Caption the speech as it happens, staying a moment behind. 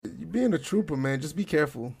being a trooper, man. Just be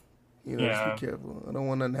careful. Just be Yeah, careful. I don't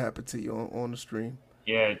want nothing to happen to you on the stream.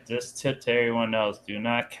 yeah. Just tip to everyone else: do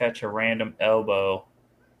not catch a random elbow.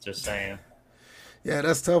 Just saying. Yeah,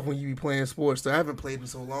 that's tough when you be playing sports. So I haven't played in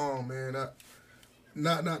so long, man.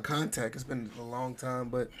 Not contact. It's been a long time,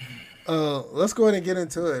 but let's go ahead and get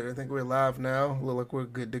into it. I think we're live now. Look like we're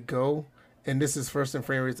good to go. And this is First and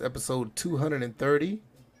Framerates episode 230.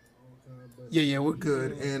 Yeah, we're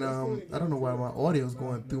good. And I don't know why my audio is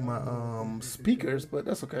going through my speakers, but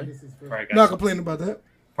that's okay. Probably got Not something. complaining about that.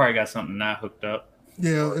 Probably got something not hooked up.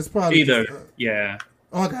 Yeah, it's probably just. Either. Yeah.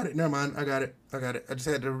 Oh, I got it. Never mind. I got it. I just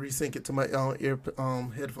had to resync it to my ear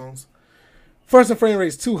headphones. First and Frame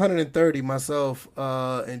Rates 230. Myself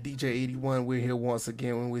and DJ 81. We're here once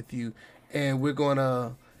again with you, and we're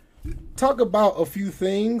gonna talk about a few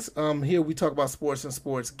things. Here we talk about sports and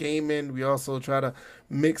sports gaming. We also try to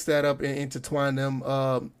mix that up and intertwine them.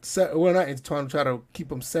 Well, not intertwine. Try to keep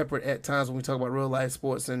them separate at times when we talk about real life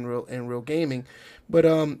sports and real gaming. But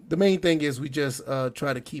the main thing is we just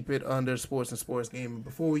try to keep it under sports and sports gaming.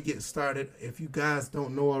 Before we get started, if you guys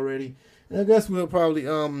don't know already, and I guess we'll probably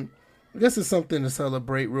I guess it's something to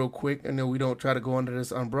celebrate real quick. I know we don't try to go under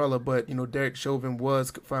this umbrella, but Derek Chauvin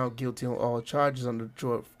was found guilty on all charges under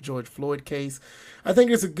the George Floyd case. I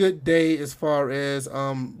think it's a good day as far as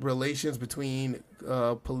relations between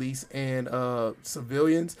police and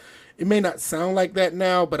civilians. It may not sound like that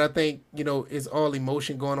now, but I think it's all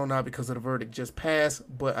emotion going on now because of the verdict just passed.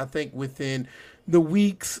 But I think within the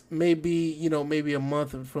weeks, maybe a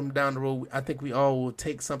month from down the road, I think we all will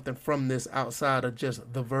take something from this outside of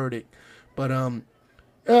just the verdict. But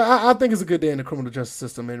I think it's a good day in the criminal justice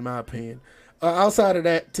system, in my opinion. Outside of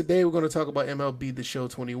that, today we're going to talk about MLB The Show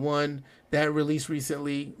 21 that released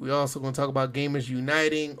recently. We're also going to talk about gamers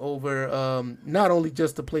uniting over not only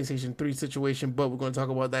just the PlayStation 3 situation, but we're going to talk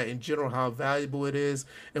about that in general, how valuable it is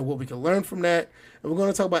and what we can learn from that. And we're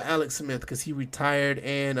going to talk about Alex Smith because he retired,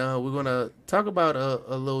 and we're going to talk about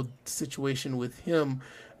a little situation with him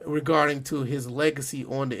regarding to his legacy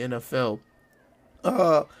on the NFL.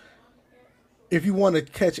 If you want to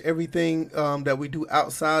catch everything that we do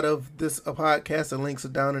outside of this podcast, the links are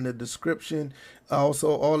down in the description. Also,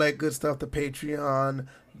 all that good stuff, the Patreon,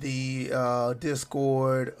 the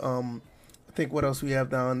Discord. I think what else we have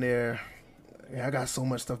down there. Yeah, I got so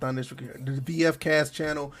much stuff down there. The VF Cast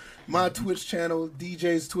channel, my Twitch channel,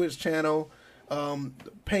 DJ's Twitch channel,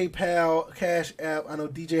 PayPal, Cash App. I know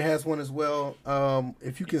DJ has one as well.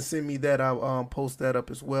 If you can send me that, I'll post that up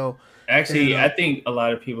as well. Actually, I think a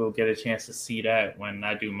lot of people get a chance to see that when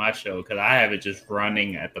I do my show because I have it just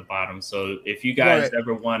running at the bottom. So if you guys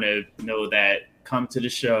ever want to know that, come to the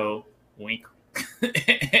show, wink,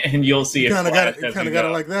 and you'll see it. Kind of got it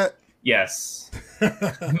like that. Yes.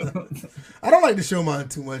 I don't like to show mine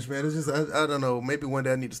too much, man. It's just I don't know. Maybe one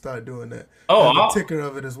day I need to start doing that. Oh, the ticker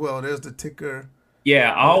of it as well. There's the ticker.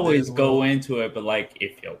 Yeah, I always go into it, but like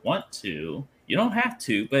if you want to, you don't have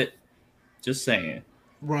to. But just saying,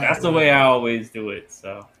 that's the way I always do it.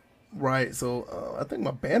 So right. So I think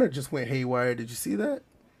my banner just went haywire. Did you see that,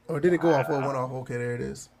 or did it go off? Or it went off? Okay, there it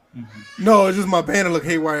is. Mm-hmm. No, it's just my banner looked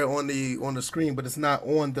haywire on the screen, but it's not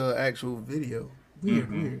on the actual video.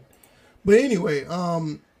 Weird. But anyway,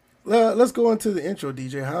 let's go into the intro,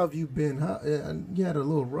 DJ. How have you been? You had a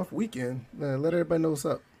little rough weekend. Let everybody know what's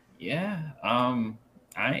up. Yeah, I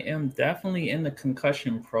am definitely in the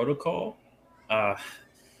concussion protocol. I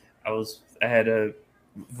had a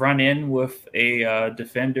run in with a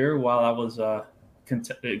defender while I was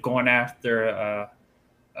going after a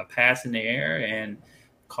pass in the air and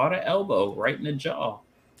caught an elbow right in the jaw.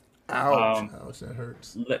 Ouch, that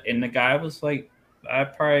hurts. And the guy was like, I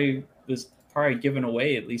was giving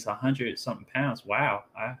away at least 100 something pounds. Wow,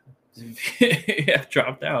 I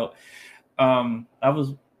dropped out. I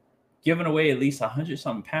was giving away at least 100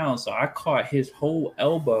 something pounds, so I caught his whole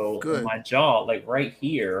elbow in my jaw, like right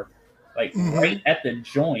here, like right at the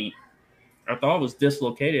joint. I thought it was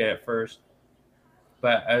dislocated at first,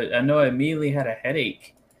 but I know I immediately had a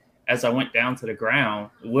headache as I went down to the ground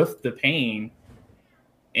with the pain.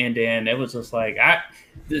 And then it was just like,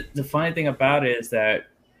 the funny thing about it is that,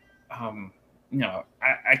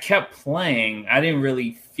 I kept playing. I didn't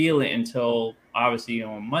really feel it until obviously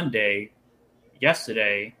on Monday,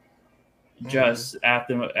 yesterday, just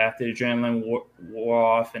after the adrenaline wore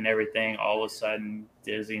off and everything, all of a sudden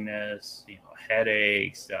dizziness,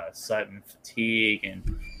 headaches, sudden fatigue,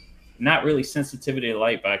 and not really sensitivity to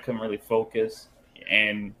light, but I couldn't really focus.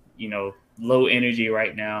 And, low energy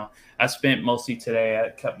right now. I spent mostly today. I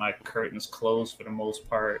kept my curtains closed for the most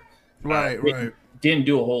part. Right. Didn't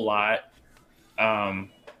do a whole lot.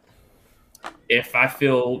 If I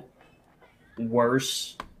feel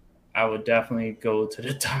worse, I would definitely go to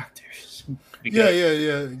the doctors Yeah, because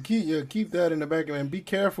yeah, yeah. Keep that in the back of mind. Be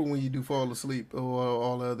careful when you do fall asleep or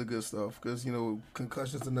all the other good stuff, because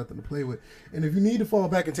concussions are nothing to play with. And if you need to fall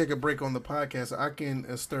back and take a break on the podcast, I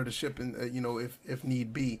can stir the ship, and if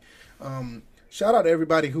need be. Shout out to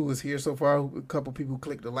everybody who was here so far. A couple people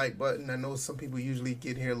clicked the like button. I know some people usually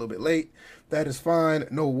get here a little bit late. That is fine.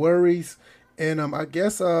 No worries. And I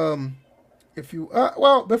guess if you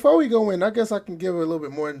well, before we go in, I guess I can give a little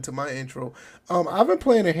bit more into my intro. I've been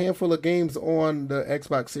playing a handful of games on the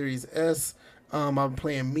Xbox Series S. I've been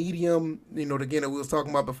playing Medium, the game that we was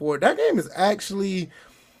talking about before. That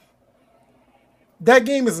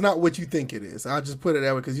game is not what you think it is. I'll just put it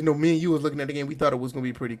that way, because me and you was looking at the game. We thought it was gonna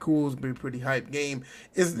be pretty cool. It's gonna be a pretty hype game.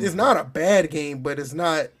 It's not a bad game, but it's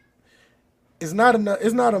not enough.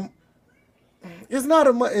 It's not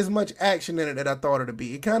as much action in it that I thought it'd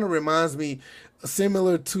be. It kind of reminds me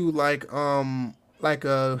similar to like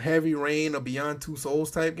a Heavy Rain or Beyond Two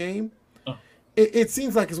Souls type game. oh, It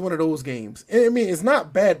seems like it's one of those games. I mean, it's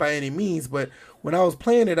not bad by any means, but when I was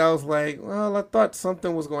playing it, I was like, well, I thought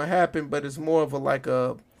something was going to happen, but it's more of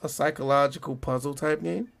a psychological puzzle type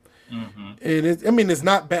game. mm-hmm. And it's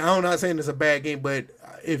not bad. I'm not saying it's a bad game, but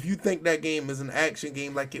if you think that game is an action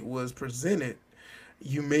game like it was presented,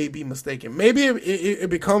 you may be mistaken. Maybe it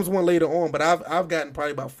becomes one later on, but I've gotten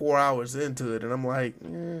probably about 4 hours into it, and I'm like,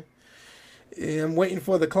 I'm waiting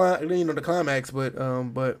for the climax, but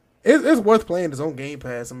it's worth playing. It's on Game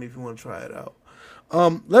Pass. I mean, if you want to try it out.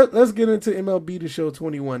 Let's get into MLB The Show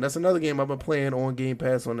 21. That's another game I've been playing on Game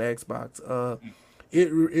Pass on the Xbox. It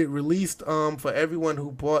released for everyone who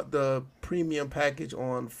bought the premium package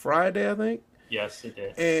on Friday, I think. Yes, it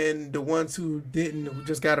did. And the ones who didn't, who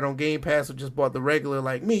just got it on Game Pass or just bought the regular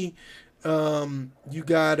like me, you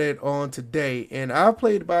got it on today. And I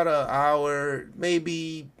played about an hour,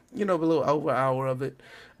 maybe, a little over an hour of it.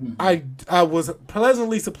 Mm-hmm. I was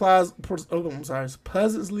pleasantly surprised.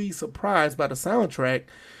 Pleasantly surprised by the soundtrack.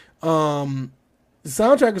 The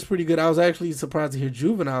soundtrack is pretty good. I was actually surprised to hear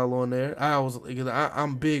Juvenile on there.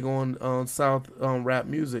 I'm big on South rap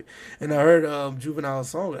music, and I heard Juvenile's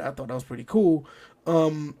song. I thought that was pretty cool.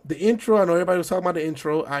 The intro, I know everybody was talking about the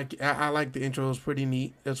intro. I like the intro. It was pretty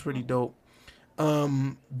neat. It was pretty dope.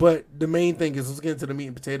 But the main thing is, let's get into the meat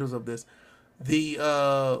and potatoes of this.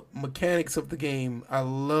 The mechanics of the game. I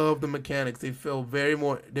love the mechanics. They feel very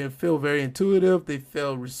intuitive. They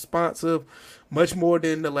feel responsive, much more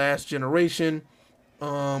than the last generation.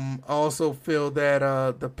 I also feel that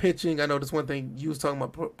the pitching, I know this one thing you was talking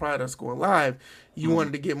about prior to us going live, you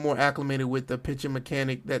wanted to get more acclimated with the pitching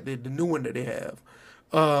mechanic that the new one that they have.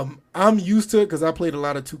 I'm used to it because I played a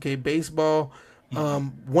lot of 2K baseball.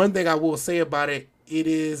 One thing I will say about it, it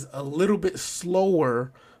is a little bit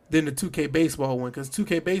slower than the 2K baseball one, because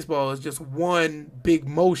 2K baseball is just one big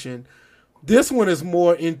motion. This one is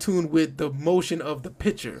more in tune with the motion of the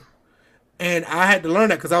pitcher. And I had to learn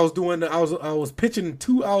that because I was pitching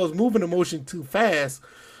I was moving the motion too fast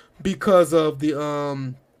because of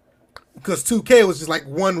because 2K was just like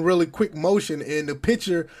one really quick motion, and the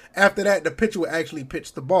pitcher after that the pitcher would actually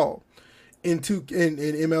pitch the ball. In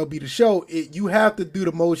MLB The Show, you have to do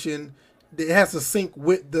the motion. It has to sync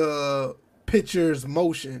with the pitcher's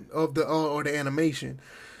motion of the or the animation.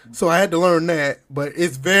 So I had to learn that, but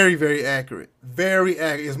it's very, very accurate. Very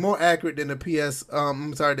accurate. It's more accurate than the the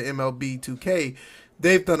MLB 2K.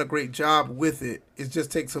 They've done a great job with it. It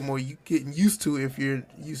just takes some more getting used to if you're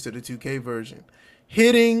used to the 2K version.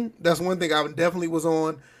 Hitting, that's one thing I definitely was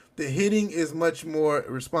on. The hitting is much more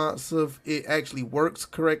responsive. It actually works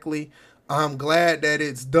correctly. I'm glad that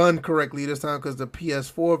it's done correctly this time, because the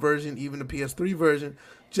PS4 version, even the PS3 version,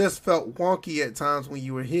 just felt wonky at times when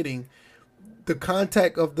you were hitting. The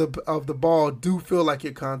contact of the ball do feel like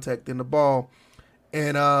you're contacting the ball,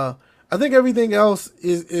 and I think everything else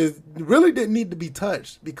is really didn't need to be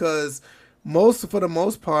touched, because for the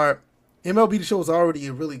most part, MLB The Show is already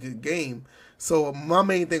a really good game. So my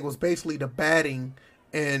main thing was basically the batting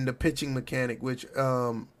and the pitching mechanic, which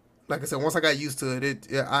like I said, once I got used to it,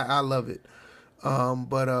 I love it.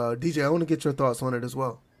 But DJ, I want to get your thoughts on it as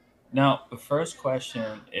well. Now, the first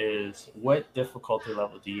question is, what difficulty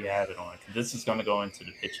level do you have it on? Because this is going to go into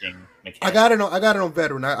the pitching mechanic. I got it on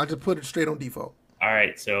veteran. I just put it straight on default. All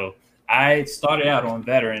right, so I started out on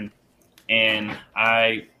veteran, and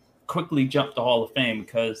I quickly jumped to Hall of Fame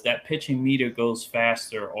because that pitching meter goes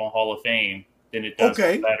faster on Hall of Fame than it does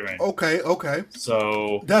on veteran. Okay.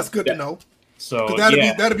 So that's good to know. So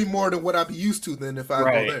that'd be more than what I'd be used to then if I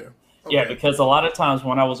go there. Okay. Yeah, because a lot of times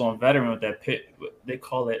when I was on veteran with that they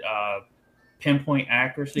call it pinpoint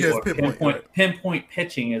accuracy, yes, or pinpoint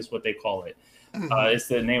pitching is what they call it. Mm-hmm. It's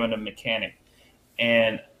the name of the mechanic.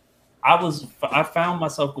 And I found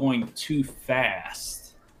myself going too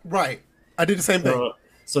fast. Right. I did the same thing.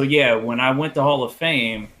 So yeah, when I went to Hall of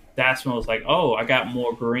Fame, that's when I was like, oh, I got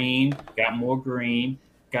more green, got more green,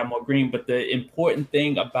 got more green. But the important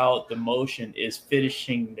thing about the motion is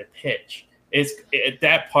finishing the pitch. It's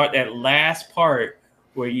that last part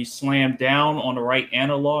where you slam down on the right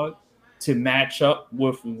analog to match up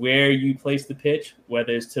with where you place the pitch,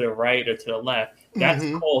 whether it's to the right or to the left. That's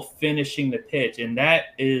called finishing the pitch, and that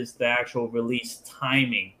is the actual release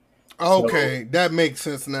timing. Okay, that makes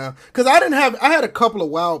sense now. Because I had a couple of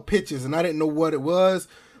wild pitches and I didn't know what it was.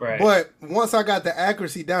 Right. But once I got the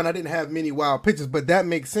accuracy down, I didn't have many wild pitches. But that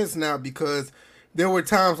makes sense now because there were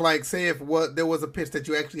times like, say, if there was a pitch that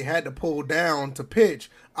you actually had to pull down to pitch,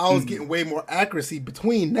 I was getting way more accuracy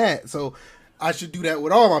between that. So I should do that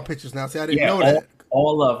with all my pitches now. See, I didn't know that.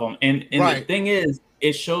 All of them. And the thing is,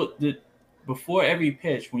 it showed that before every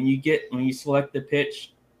pitch, when you select the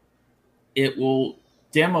pitch, it will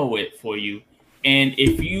demo it for you. And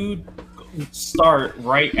if you start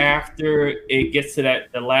right after it gets to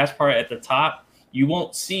the last part at the top, you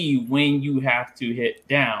won't see when you have to hit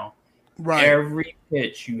down. Right. Every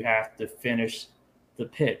pitch you have to finish the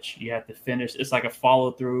pitch. You have to finish. It's like a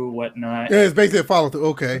follow through, whatnot. Yeah, it's basically a follow through.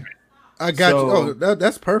 Okay, I got you. Oh,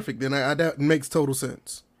 that's perfect. Then that makes total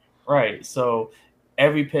sense. Right. So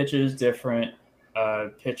every pitch is different.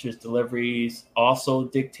 Pitchers' deliveries also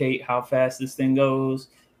dictate how fast this thing goes.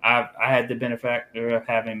 I had the benefactor of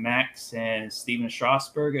having Max and Steven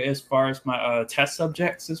Strasburger as far as my test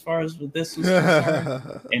subjects as far as this is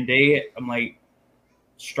concerned. And I'm like,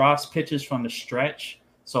 Strauss pitches from the stretch,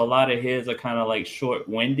 so a lot of his are kind of like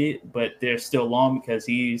short-winded, but they're still long because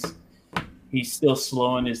he's still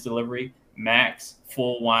slow in his delivery. Max,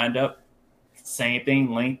 full windup, same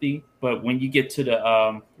thing, lengthy. But when you get to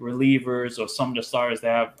the relievers or some of the starters that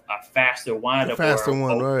have a faster windup,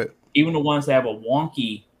 right? Even the ones that have a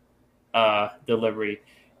wonky delivery,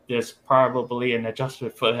 there's probably an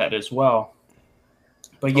adjustment for that as well.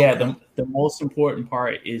 But yeah, the most important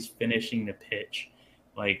part is finishing the pitch.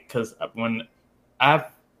 Like, because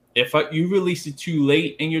if you release it too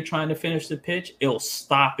late and you're trying to finish the pitch, it'll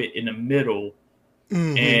stop it in the middle,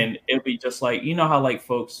 and it'll be just like, you know how like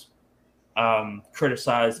folks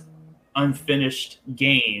criticize unfinished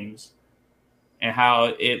games and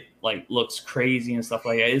how it like looks crazy and stuff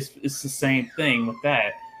like that. It's the same thing with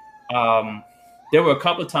that. There were a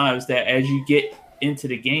couple of times that as you get into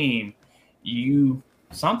the game,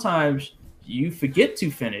 sometimes you forget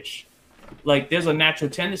to finish. Like there's a natural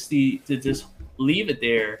tendency to just leave it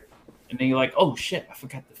there, and then you're like, oh shit, I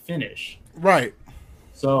forgot to finish. Right.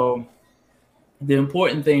 So the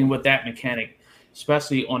important thing with that mechanic,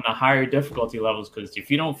 especially on the higher difficulty levels, because if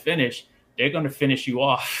you don't finish, they're going to finish you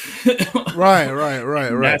off. Right.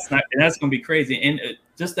 That's going to be crazy. And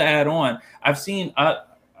just to add on, I've seen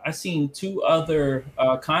two other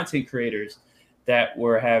content creators that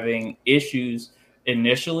were having issues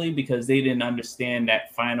initially because they didn't understand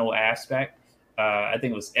that final aspect. I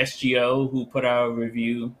think it was SGO who put out a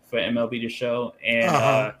review for MLB The Show,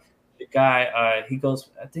 and the guy he goes,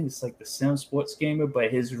 I think it's like the Sim Sports Gamer,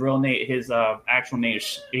 but his real name, his actual name,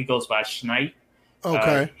 he goes by Schneid.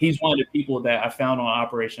 Okay. He's one of the people that I found on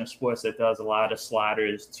Operation Sports that does a lot of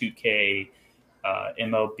sliders, 2K,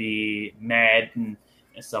 MLB, Madden,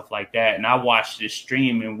 and stuff like that. And I watched this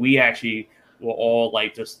stream, and we actually were all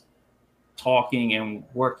like just talking and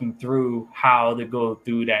working through how to go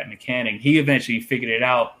through that mechanic. He eventually figured it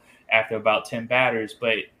out after about 10 batters,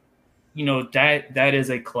 but you know, that is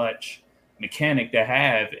a clutch mechanic to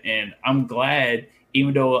have. And I'm glad,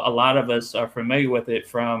 even though a lot of us are familiar with it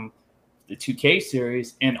from the 2K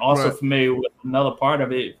series and also familiar with another part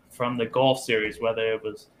of it from the golf series, whether it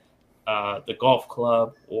was the golf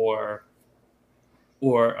club or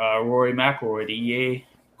Rory McIlroy, the EA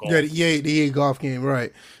golf. Yeah, the EA golf game,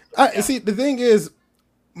 right. See, the thing is,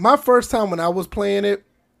 my first time when I was playing it,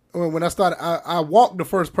 when I started, I walked the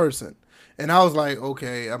first person. And I was like,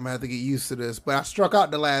 okay, I'm going to have to get used to this. But I struck out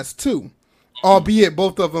the last two. Albeit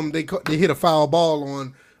both of them, they hit a foul ball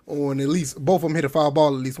on at least, both of them hit a foul ball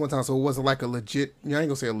at least one time. So it wasn't like a legit, I ain't going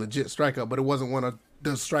to say a legit strikeout, but it wasn't one of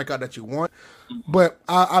the strikeout that you want. But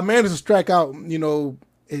I managed to strike out, you know,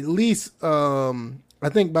 at least, I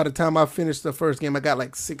think by the time I finished the first game, I got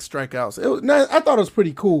like 6 strikeouts. I thought it was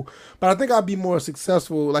pretty cool, but I think I'd be more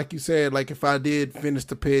successful, like you said, like if I did finish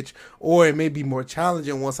the pitch, or it may be more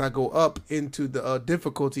challenging once I go up into the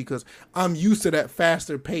difficulty, because I'm used to that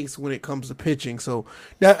faster pace when it comes to pitching. So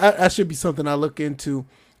that should be something I look into.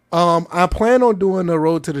 I plan on doing the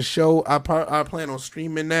Road to the Show. I plan on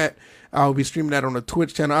streaming that. I'll be streaming that on the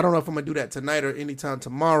Twitch channel. I don't know if I'm going to do that tonight or anytime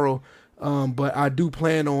tomorrow. But I do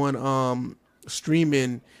plan on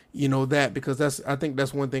streaming, that, because I think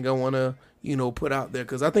that's one thing I want to, put out there,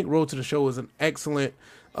 because I think Road to the Show is an excellent,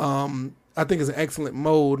 I think it's an excellent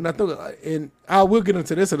mode, and I will get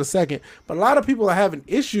into this in a second. But a lot of people are having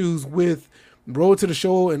issues with Road to the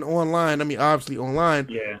Show and online. I mean, obviously online,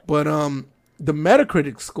 Yeah. but the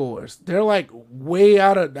Metacritic scores, they're like way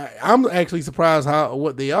out of. I'm actually surprised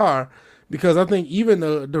what they are, because I think even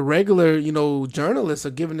the regular journalists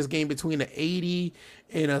are giving this game between an 80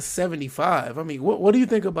 and a 75. I mean, what do you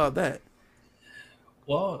think about that?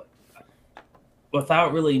 Well,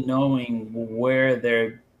 without really knowing where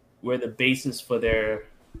the basis for their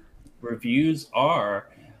reviews are,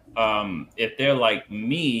 if they're like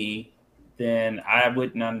me, then I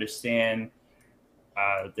wouldn't understand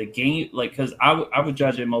the game, like, because I would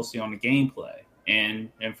judge it mostly on the gameplay, and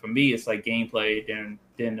for me it's like gameplay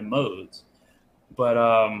then the modes. But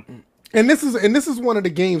And this is one of the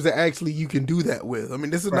games that actually you can do that with. I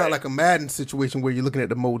mean, this is not right. like a Madden situation where you're looking at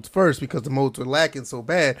the modes first, because the modes are lacking so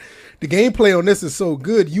bad. The gameplay on this is so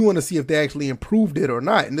good, you want to see if they actually improved it or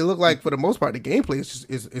not. And they look like, for the most part, the gameplay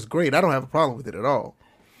is great. I don't have a problem with it at all.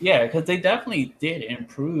 Yeah, because they definitely did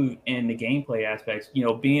improve in the gameplay aspects.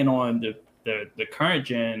 Being on the current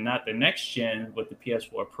gen, not the next gen with the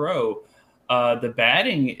PS4 Pro, the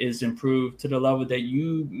batting is improved to the level that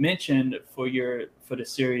you mentioned for the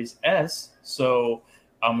Series S. So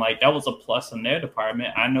like that was a plus in their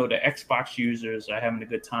department. I know the Xbox users are having a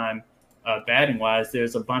good time batting wise.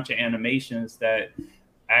 There's a bunch of animations that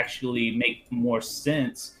actually make more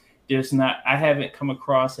sense. I haven't come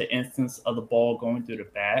across an instance of the ball going through the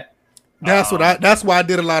bat. That's why I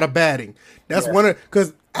did a lot of batting. That's Yeah.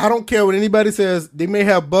 because I don't care what anybody says. They may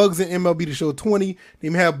have bugs in MLB The Show 20. They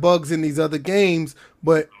may have bugs in these other games,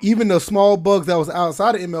 but even the small bugs that was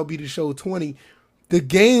outside of MLB The Show 20, the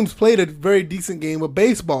games played a very decent game of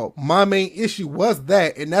baseball. My main issue was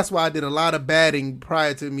that, and that's why I did a lot of batting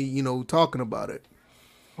prior to me, talking about it.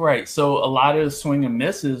 Right. So a lot of the swing and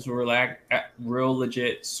misses were like real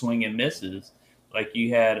legit swing and misses. Like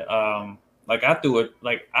you had, like I threw it,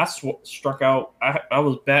 like struck out. I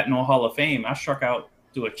was batting on Hall of Fame. I struck out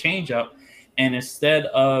through a changeup, and instead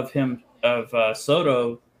of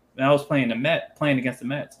Soto, and I was playing against the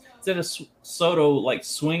Mets. Instead of Soto like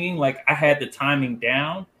swinging, like I had the timing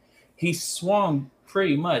down, he swung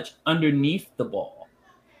pretty much underneath the ball.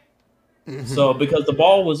 So because the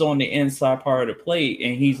ball was on the inside part of the plate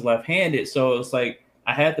and he's left-handed, so it's like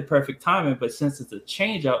I had the perfect timing, but since it's a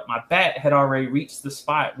changeup, my bat had already reached the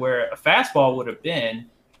spot where a fastball would have been,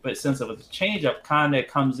 but since it was a changeup, kind of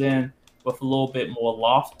comes in with a little bit more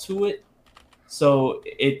loft to it, so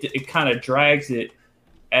it kind of drags it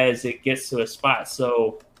as it gets to a spot.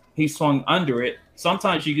 So he swung under it.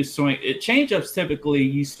 Sometimes you can swing it. Changeups typically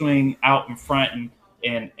you swing out in front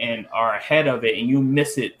and are ahead of it, and you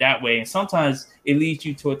miss it that way. And sometimes it leads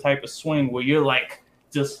you to a type of swing where you're like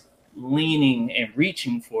just leaning and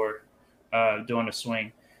reaching for doing a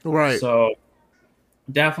swing. Right. So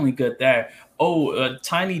definitely good there. Oh, a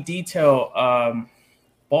tiny detail,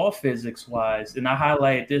 ball physics wise, and I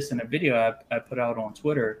highlighted this in a video I put out on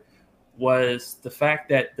Twitter, was the fact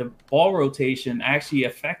that the ball rotation actually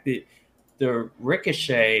affected the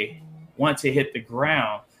ricochet once it hit the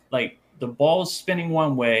ground. Like the ball's spinning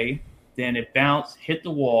one way, then it bounced, hit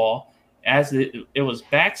the wall. As it was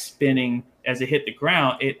back spinning as it hit the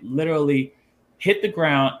ground, it literally hit the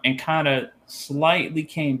ground and kind of slightly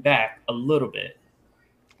came back a little bit.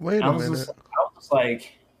 Wait a minute. I was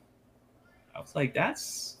like,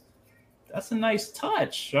 that's a nice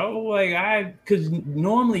touch. So like because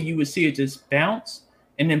normally you would see it just bounce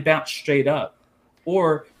and then bounce straight up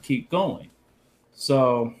or keep going.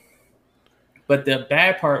 So, but the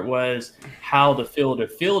bad part was how the fielder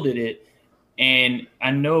fielded it. And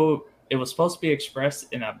I know it was supposed to be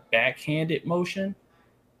expressed in a backhanded motion,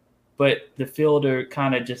 but the fielder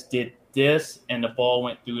kind of just did this and the ball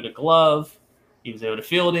went through the glove. He was able to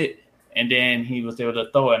field it and then he was able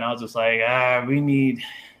to throw it. And I was just like, we need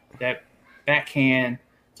that backhand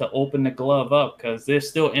to open the glove up, because there's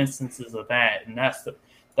still instances of that. And that's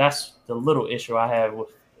the little issue I have with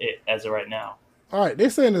it as of right now. All right, they're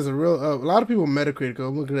saying there's a lot of people Metacritic.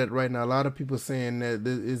 I'm looking at it right now. A lot of people saying that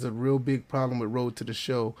there is a real big problem with Road to the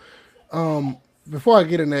Show. Before I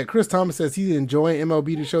get in that, Chris Thomas says he's enjoying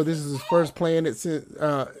MLB The Show. This is his first playing it since,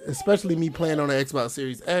 especially me playing on the Xbox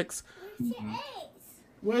Series X. Mm-hmm.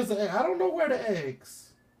 Where's the egg? I don't know where the eggs.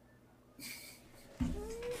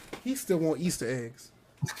 He still want Easter eggs.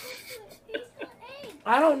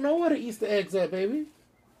 I don't know where the Easter eggs at, baby.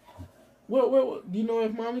 Where, do you know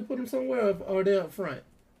if mommy put them somewhere or they're up front?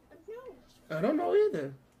 I don't know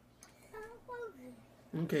either.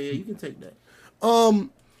 Okay, yeah, you can take that.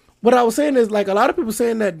 What I was saying is like a lot of people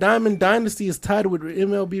saying that Diamond Dynasty is tied with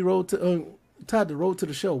MLB Road to tied the Road to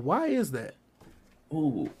the Show. Why is that?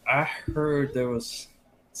 Ooh, I heard there was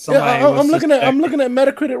Yeah, somebody was I'm suspecting. looking at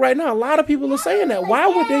Metacritic right now. A lot of people are saying that. Why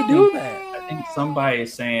would they do that? I think somebody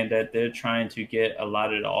is saying that they're trying to get a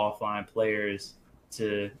lot of the offline players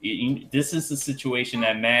to. This is the situation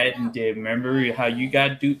that Madden did. Remember how you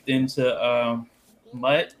got duped into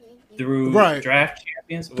Mutt through Right. Draft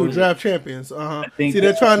Champions? What Through was it? Draft Champions. I See, think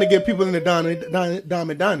they're trying to get people in the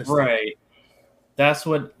Diamond Dynasty. right. That's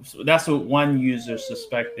what one user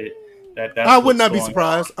suspected that I that's would what's not be going on.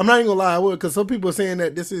 surprised. I'm not even gonna lie, I would, because some people are saying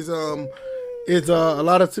that this is it's a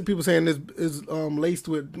lot of people saying this is laced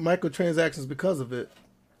with microtransactions because of it.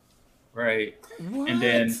 Right. And What?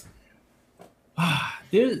 then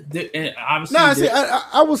and obviously Nah, see,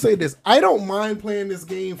 I will say this. I don't mind playing this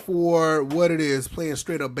game for what it is, playing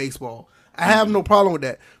straight up baseball. I have no problem with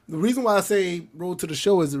that. The reason why I say Road to the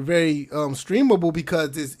Show is very streamable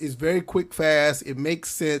because it's very quick, fast, it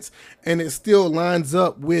makes sense, and it still lines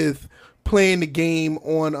up with playing the game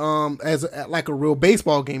on like a real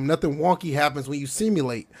baseball game. Nothing wonky happens when you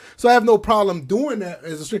simulate. So I have no problem doing that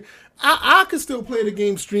as a stream. I could still play the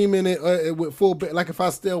game streaming it with full, like if I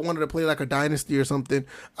still wanted to play like a Dynasty or something,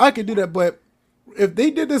 I could do that. But if they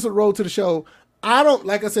did this with Road to the Show, I don't,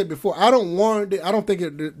 like I said before, I don't warrant it. I don't think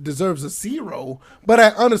it deserves a 0, but I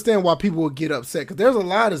understand why people would get upset because there's a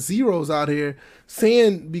lot of zeros out here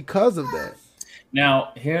saying because of that.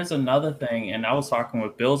 Now, here's another thing, and I was talking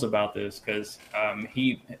with Bills about this because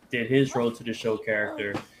he did his Road to the Show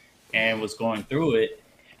character and was going through it.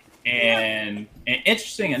 And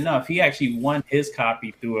interesting enough, he actually won his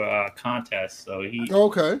copy through a contest. So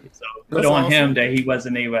Okay, good on him that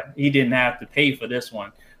he didn't have to pay for this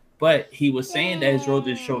one. But he was saying that his Road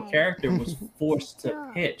to the Show character was forced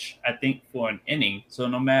to pitch, I think, for an inning. So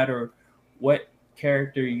no matter what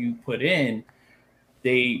character you put in,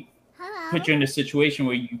 they put you in a situation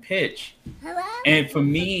where you pitch. And for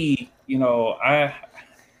me, I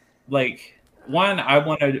like one. I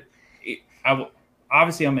want to.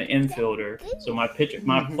 Obviously I'm an infielder, so my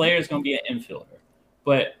player is going to be an infielder.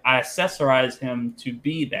 But I accessorize him to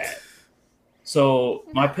be that. So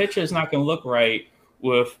my pitcher is not going to look right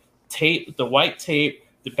with tape, the white tape,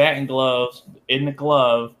 the batting gloves in the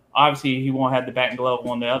glove. Obviously, he won't have the batting glove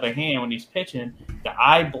on the other hand when he's pitching. The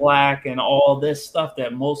eye black and all this stuff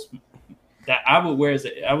that I would wear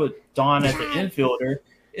I would don as an infielder.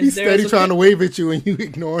 He's steady trying to wave at you and you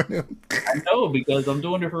ignoring him. I know because I'm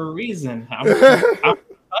doing it for a reason. I'm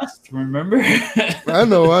cussed, remember? I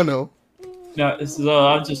know. No, so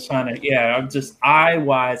I'm just trying to. Yeah, I'm just eye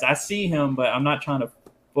wise. I see him, but I'm not trying to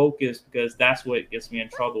focus because that's what gets me in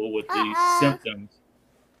trouble with these symptoms.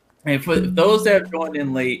 And for those that have joined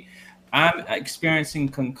in late, I'm experiencing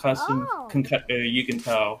concussion. You can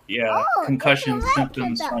tell, concussion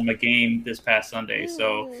symptoms from a game this past Sunday.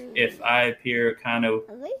 So if I appear kind of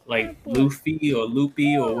like loopy or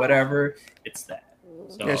loopy or whatever, it's that.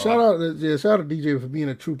 So, shout out to DJ for being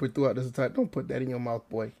a trooper throughout this entire. Don't put that in your mouth,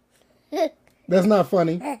 boy. That's not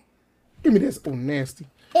funny. Give me this. Oh, nasty.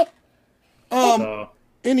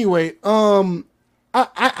 Anyway,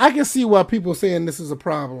 I can see why people are saying this is a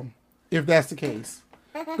problem if that's the case.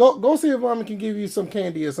 Go see if Mama can give you some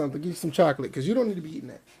candy or something. Give you some chocolate because you don't need to be eating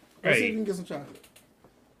that. Go see if you can get some chocolate.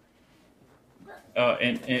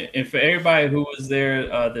 And for everybody who was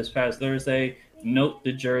there this past Thursday, note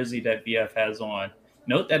the jersey that BF has on.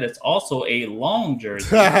 Note that it's also a long jersey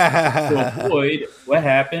to avoid what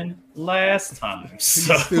happened last time.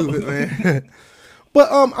 So stupid, man. But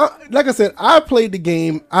like I said, I played the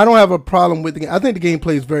game. I don't have a problem with the game. I think the game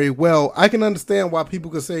plays very well. I can understand why people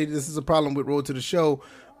could say this is a problem with Road to the Show.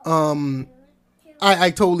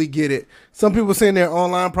 I totally get it. Some people saying there are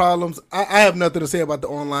online problems. I have nothing to say about the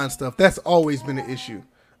online stuff. That's always been an issue.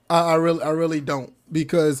 I really don't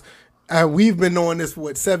because we've been knowing this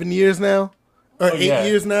for 7 years now. Or 8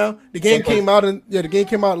 years now. The game came out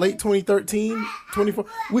late 2013, 24.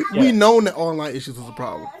 We known that online issues was a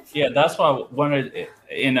problem. Yeah, that's why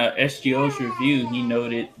in SGO's review, he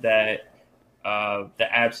noted that the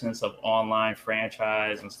absence of online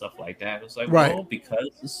franchise and stuff like that. It was like, well, because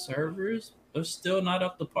the servers are still not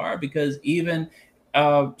up to par. Because even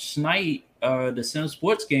Schneid, the Sim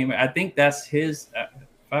Sports Gamer, I think that's his.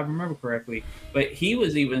 If I remember correctly, but he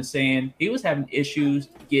was even saying he was having issues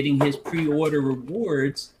getting his pre-order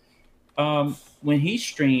rewards when he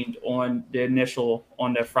streamed on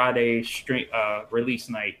the Friday stream release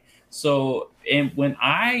night. So, and when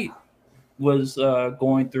I was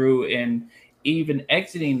going through and even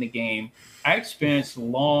exiting the game, I experienced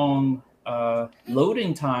long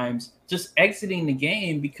loading times just exiting the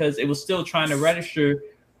game because it was still trying to register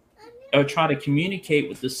or try to communicate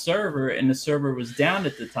with the server, and the server was down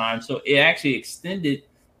at the time. So it actually extended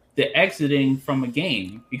the exiting from a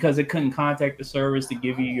game because it couldn't contact the servers to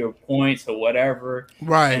give you your points or whatever. And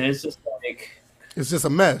Right. it's just like, It's just a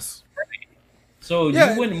mess. so you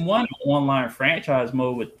Yeah. wouldn't want an online franchise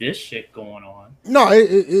mode with this shit going on. No, it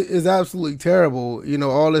is absolutely terrible.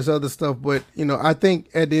 All this other stuff, but I think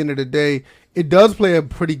at the end of the day, it does play a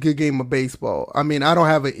pretty good game of baseball. I mean, I don't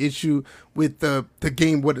have an issue with the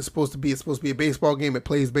game what it's supposed to be. It's supposed to be a baseball game. It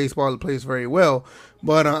plays baseball. It plays very well,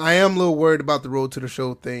 but I am a little worried about the road to the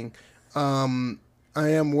show thing. I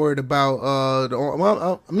am worried about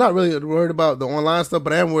I'm not really worried about the online stuff,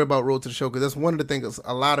 but I am worried about road to the show because that's one of the things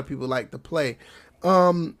a lot of people like to play.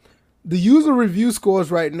 The user review scores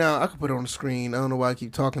right now, I could put it on the screen. I don't know why I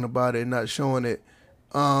keep talking about it and not showing it.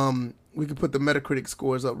 We can put the Metacritic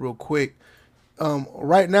scores up real quick.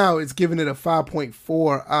 Right now, it's giving it a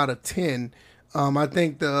 5.4 out of 10. I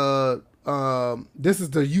think this is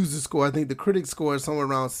the user score. I think the critic score is somewhere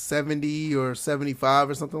around 70 or 75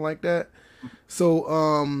 or something like that. So,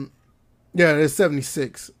 yeah, it's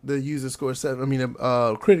 76. The user score is 7. I mean,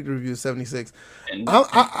 critic review is 76. And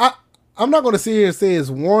I'm not going to sit here and say it's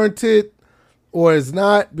warranted or it's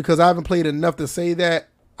not because I haven't played enough to say that.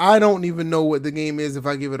 I don't even know what the game is if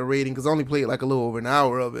I give it a rating because I only played like a little over an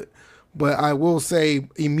hour of it. But I will say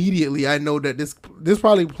immediately I know that this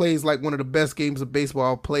probably plays like one of the best games of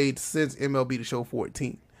baseball I've played since MLB The Show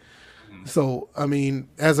 14. So, I mean,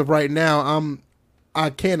 as of right now, I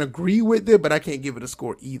can't agree with it, but I can't give it a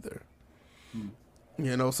score either.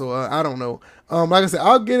 So I don't know. Like I said,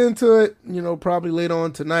 I'll get into it, probably later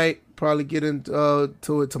on tonight. Probably get into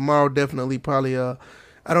to it tomorrow. Definitely, probably. I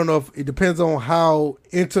don't know if it depends on how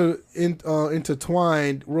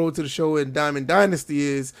intertwined Road to the Show and Diamond Dynasty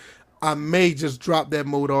is. I may just drop that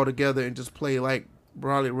mode altogether and just play like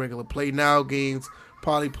probably regular play now games.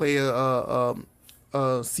 Probably play a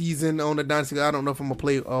season on the Dynasty. I don't know if I'm gonna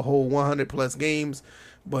play a whole 100 plus games,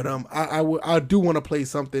 but I do want to play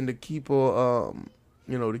something to keep to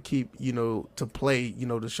play,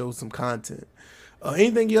 to show some content.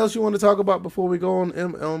 Anything else you want to talk about before we go on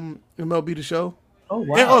MLB The Show? oh And,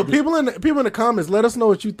 wow, people in the comments, let us know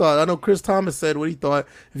what you thought. I know Chris Thomas said what he thought.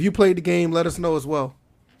 If you played the game, let us know as well.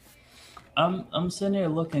 I'm sitting here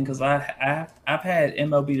looking because I've had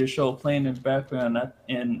MLB The Show playing in the background,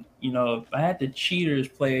 and I had the cheaters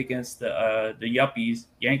play against the Yuppies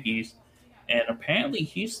Yankees, and apparently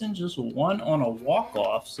Houston just won on a walk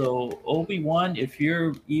off. So Obi-Wan, if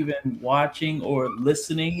you're even watching or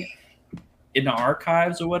listening in the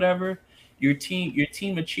archives or whatever, your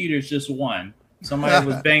team of cheaters just won. Somebody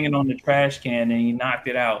was banging on the trash can and he knocked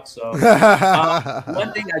it out. So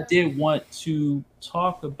one thing I did want to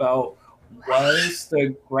talk about was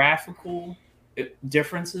the graphical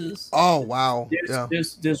differences. Oh wow!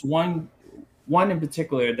 There's one in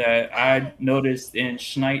particular that I noticed in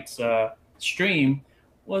Schneid's stream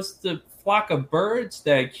was the flock of birds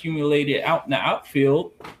that accumulated out in the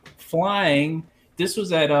outfield, flying. This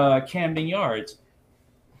was at Camden Yards.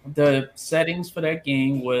 The settings for that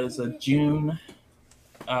game was was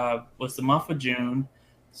the month of June,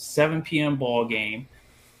 7 p.m. ball game.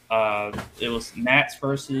 It was Nats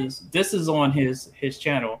versus. This is on his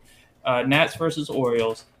channel. Nats versus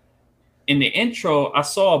Orioles. In the intro, I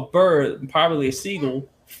saw a bird, probably a seagull,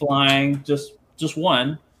 flying just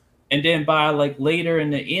one, and then by like later in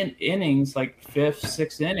the innings, like fifth,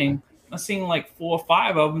 sixth inning, I seen like 4 or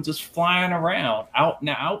 5 of them just flying around out in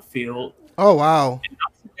the outfield. Oh wow! And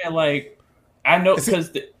I'm sitting there like, I know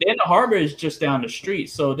because the harbor is just down the street,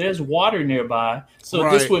 so there's water nearby. So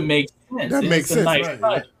this would make sense. That makes sense. Nice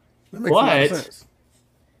right. That makes a lot of sense.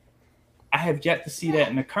 I have yet to see that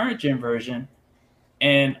in the current gen version,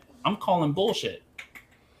 and I'm calling bullshit.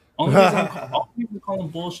 Only reason I'm calling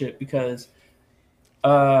bullshit because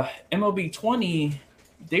MLB 20,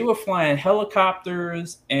 they were flying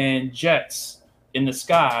helicopters and jets in the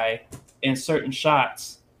sky in certain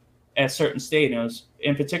shots at certain stadiums,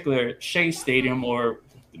 in particular Shea Stadium or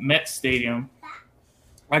Met Stadium.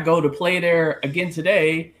 I go to play there again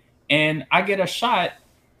today, and I get a shot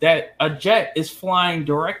that a jet is flying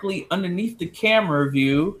directly underneath the camera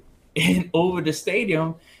view and over the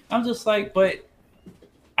stadium. I'm just like, but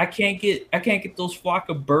I can't get those flock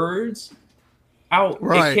of birds out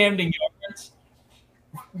at Camden Yards.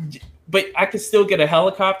 But I could still get a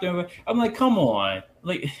helicopter. I'm like, come on,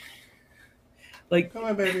 like come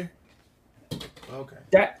on, baby. Okay.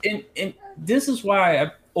 That and this is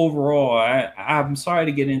why I'm sorry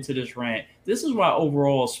to get into this rant. This is why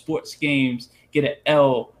overall sports games get an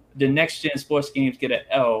L. The next gen sports games get an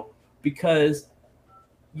L because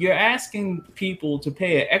you're asking people to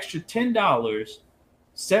pay an extra $10,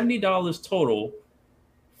 $70 total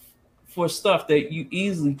for stuff that you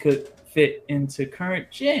easily could fit into current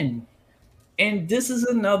gen. And this is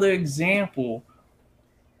another example.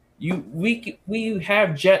 We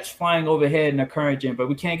have jets flying overhead in the current gen, but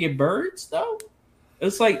we can't get birds though.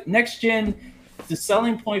 It's like next gen. The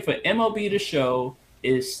selling point for MLB The Show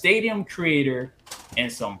is stadium creator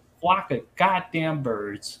and some flock of goddamn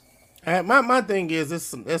birds. My thing is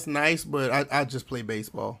it's nice, but I just play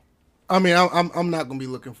baseball. I mean, I'm not gonna be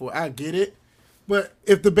looking for it. I get it, but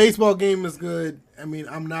if the baseball game is good, I mean,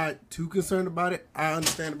 I'm not too concerned about it. I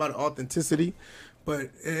understand about authenticity, but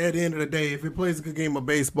at the end of the day, if it plays a good game of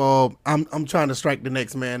baseball, I'm trying to strike the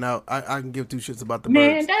next man out. I can give two shits about the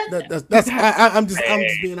birds. I'm just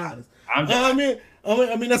being honest. I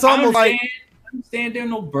mean that's almost like. I understand there are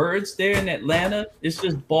no birds there in Atlanta. It's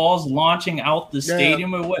just balls launching out the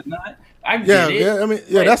stadium or whatnot. I get it. Yeah, I mean,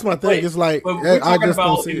 that's my thing. It's like we're talking I just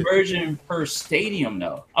about don't see immersion per stadium,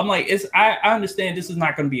 though. I'm like, I understand this is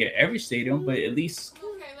not going to be at every stadium, but at least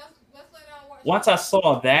once I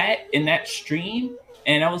saw that in that stream,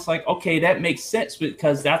 and I was like, okay, that makes sense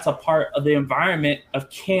because that's a part of the environment of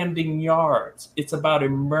Camden Yards. It's about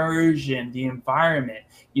immersion, the environment.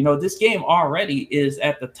 You know, this game already is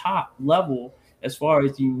at the top level as far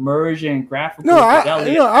as the immersion graphical. No,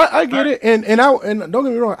 I get it, and don't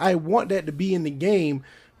get me wrong, I want that to be in the game,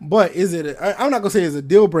 but is it? I'm not gonna say it's a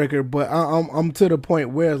deal breaker, but I'm to the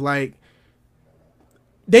point where it's like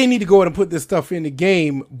they need to go ahead and put this stuff in the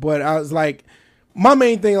game. But I was like, my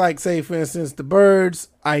main thing, like say for instance, the birds,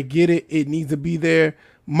 I get it, it needs to be there.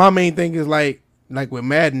 My main thing is like with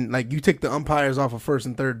Madden, like you take the umpires off of first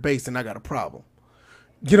and third base, and I got a problem.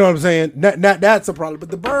 You know what I'm saying? That's a problem.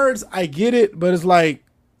 But the birds, I get it, but it's like,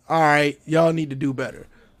 all right, y'all need to do better.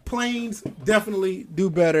 Planes definitely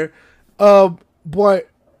do better. But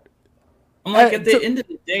I'm like, at the end of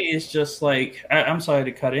the day, it's just like, I'm sorry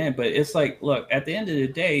to cut in, but it's like, look, at the end of the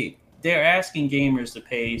day, they're asking gamers to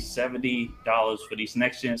pay $70 for these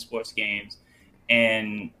next gen sports games,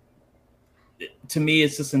 and to me,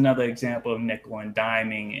 it's just another example of nickel and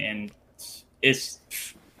diming, and it's.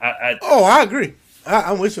 I agree.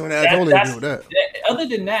 I'm with you on that. I totally agree with that. Other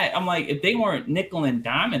than that, I'm like, if they weren't nickel and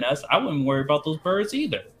diming us, I wouldn't worry about those birds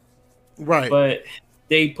either. Right. But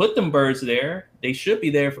they put them birds there. They should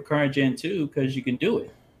be there for current gen too, because you can do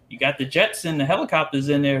it. You got the jets and the helicopters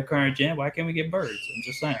in there current gen. Why can't we get birds? I'm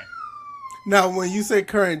just saying. Now, when you say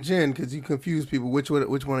current gen, because you confuse people, which one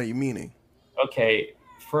are you meaning? Okay,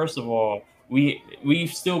 first of all, we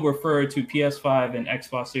still refer to PS5 and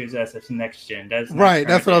Xbox Series S as next gen. That's right.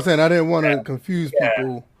 That's what I'm saying. I didn't want to confuse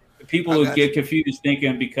people. People would get confused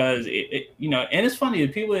thinking because and it's funny,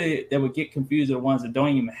 the people that would get confused are the ones that don't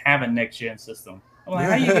even have a next gen system. I'm like,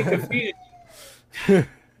 how you get confused?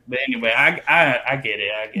 But anyway, I get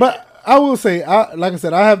it. But I will say, like I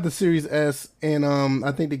said, I have the Series S, and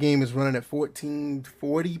I think the game is running at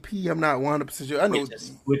 1440p. I'm not 100% sure. I know,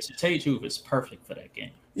 which to tell you the truth is perfect for that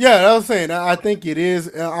game. Yeah, I was saying, I think it is.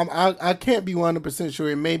 I can't be 100% sure.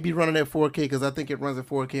 It may be running at 4K because I think it runs at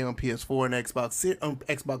 4K on PS4 and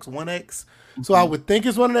Xbox One X. Mm-hmm. So I would think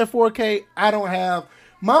it's running at 4K. I don't have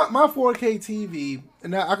my 4K TV,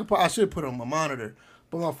 and I should put it on my monitor.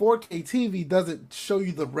 But my 4K TV doesn't show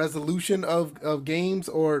you the resolution of games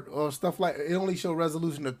or stuff like it. Only shows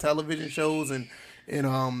resolution of television shows and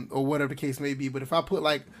or whatever the case may be. But if I put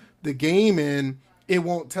like the game in, it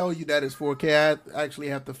won't tell you that it's 4K. I actually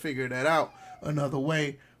have to figure that out another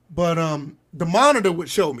way. But the monitor would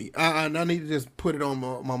show me. I need to just put it on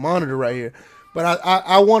my monitor right here. But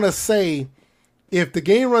I want to say if the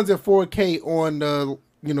game runs at 4K on the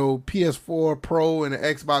PS4 Pro and the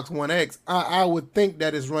Xbox One X, I would think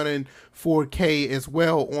that it's running 4K as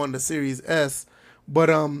well on the Series S. But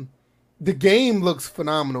the game looks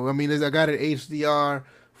phenomenal. I mean, I got it HDR,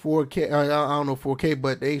 4K. I don't know 4K,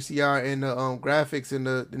 but the HDR and the graphics and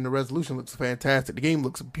the resolution looks fantastic. The game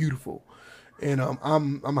looks beautiful, and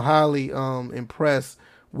I'm highly impressed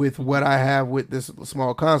with what I have with this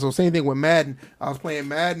small console. Same thing with Madden. I was playing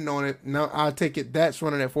Madden on it. Now I take it that's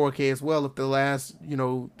running at 4K as well. If the last,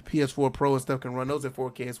 PS4 Pro and stuff can run those at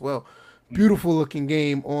 4K as well. Beautiful looking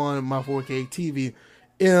game on my 4K TV.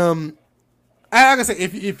 Like I said,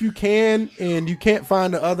 if you can and you can't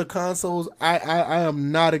find the other consoles, I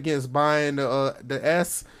am not against buying the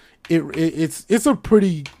S. It's a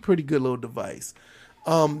pretty good little device.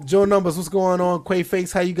 Joe Numbers, what's going on? Quay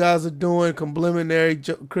Face, how you guys are doing? Complimentary,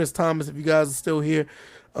 Chris Thomas, if you guys are still here.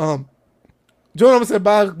 Joe Numbers said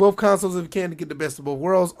buy both consoles if you can to get the best of both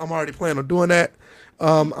worlds. I'm already planning on doing that.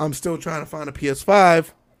 I'm still trying to find a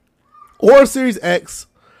PS5 or a Series X.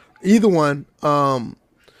 Either one.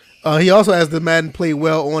 He also has the Madden play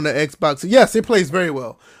well on the Xbox. So yes, it plays very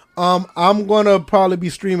well. I'm gonna probably be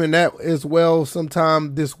streaming that as well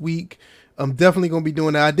sometime this week. I'm definitely gonna be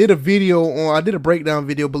doing that. I did a breakdown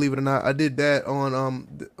video, believe it or not. I did that on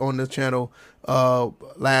the channel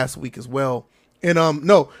last week as well. And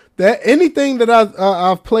no, that anything that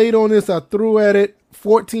I've played on this, I threw at it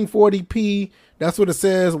 1440p. That's what it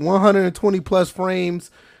says, 120 plus frames.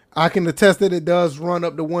 I can attest that it does run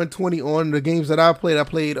up to 120 on the games that I played. I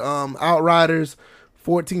played Outriders,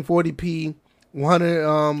 1440p,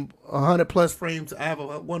 100 plus frames. I have a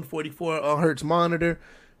 144 hertz monitor.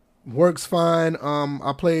 Works fine.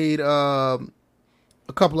 I played a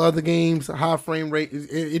couple other games, high frame rate.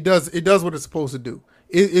 It does what it's supposed to do.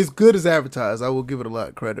 It's good as advertised. I will give it a lot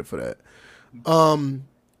of credit for that.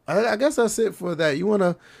 I guess that's it for that. I want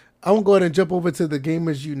to go ahead and jump over to the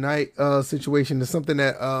Gamers Unite situation. It's something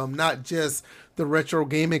that not just the retro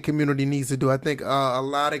gaming community needs to do. I think a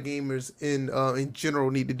lot of gamers in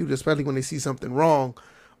general need to do this, especially when they see something wrong.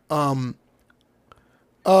 Well,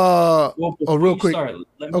 real quick. Start,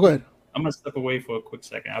 go ahead. I'm gonna step away for a quick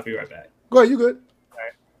second. I'll be right back. Go ahead. You good? All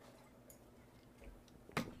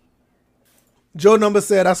right. Joe Number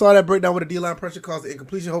said, I saw that breakdown with the D-line pressure caused the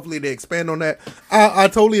incompletion. Hopefully they expand on that. I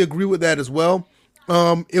totally agree with that as well.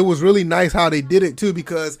 It was really nice how they did it too,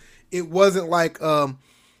 because it wasn't like one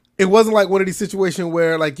of these situations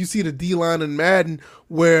where like you see the D-line in Madden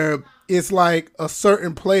where it's like a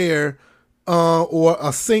certain player or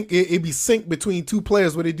a sync. It'd be sync between two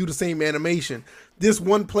players where they do the same animation. This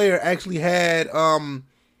one player actually had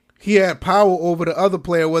he had power over the other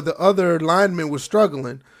player where the other lineman was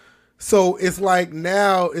struggling. So it's like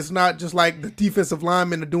now it's not just like the defensive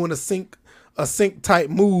linemen are doing a sync type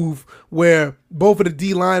move where both of the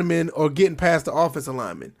D linemen are getting past the offensive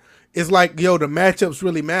lineman. It's like, the matchups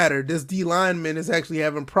really matter. This D lineman is actually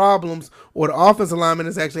having problems, or the offensive lineman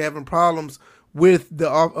is actually having problems with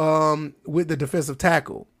the defensive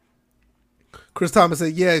tackle. Chris Thomas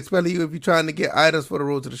said, yeah, especially if you're trying to get items for the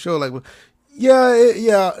road to the show. Like,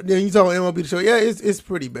 yeah. Then you talking MLB the show. Yeah, it's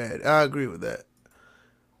pretty bad. I agree with that.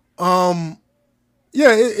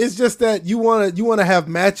 Yeah, it's just that you want to have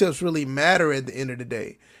matchups really matter at the end of the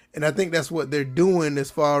day, and I think that's what they're doing as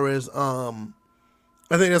far as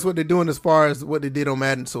what they did on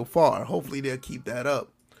Madden so far. Hopefully they'll keep that up.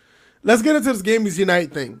 Let's get into this Gamers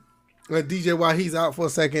Unite thing. DJ, while he's out for a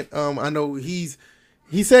second, I know he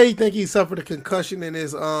said he think he suffered a concussion in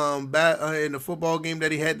his in the football game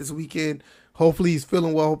that he had this weekend. Hopefully he's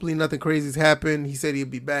feeling well. Hopefully nothing crazy's happened. He said he'll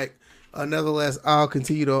be back. Nevertheless, I'll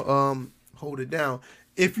continue to hold it down.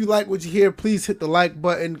 If you like what you hear, please hit the like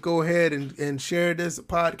button. Go ahead and share this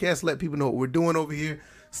podcast. Let people know what we're doing over here.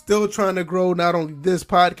 Still trying to grow not only this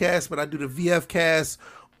podcast, but I do the VF cast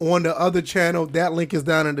on the other channel. That link is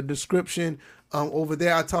down in the description. Over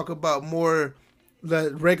there, I talk about more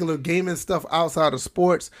the regular gaming stuff outside of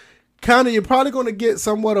sports. You're probably going to get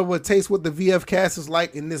somewhat of a taste what the VF cast is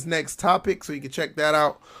like in this next topic, so you can check that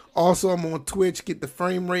out. Also, I'm on Twitch. Get the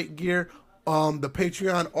frame rate gear. The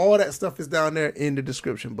Patreon, all that stuff is down there in the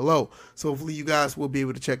description below. So hopefully you guys will be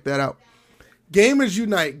able to check that out. Gamers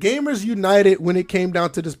Unite. Gamers United when it came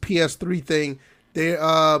down to this PS3 thing. The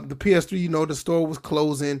PS3, the store was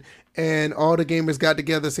closing, and all the gamers got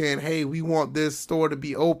together saying, hey, we want this store to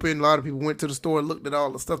be open. A lot of people went to the store, looked at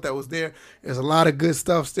all the stuff that was there. There's a lot of good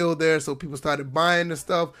stuff still there, so people started buying the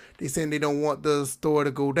stuff. They saying they don't want the store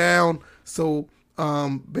to go down. So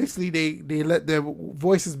basically they let their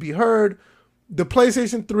voices be heard. The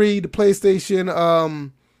PlayStation 3, the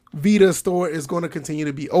PlayStation Vita store is going to continue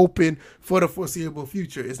to be open for the foreseeable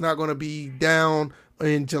future. It's not going to be down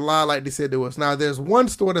in July like they said there was. Now, there's one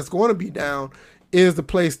store that's going to be down is the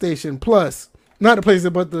PlayStation Plus. Not the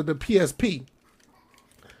PlayStation, but the PSP.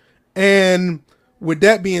 And with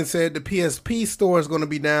that being said, the PSP store is going to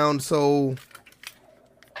be down, so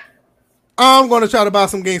I'm going to try to buy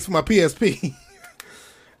some games for my PSP.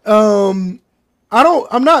 I'm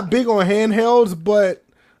not big on handhelds, but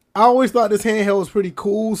I always thought this handheld was pretty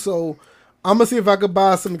cool, so I'm going to see if I could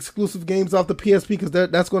buy some exclusive games off the PSP, because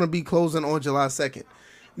that's going to be closing on July 2nd.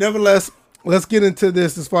 Nevertheless, let's get into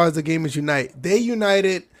this as far as the Gamers Unite. They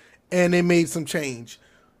united, and they made some change.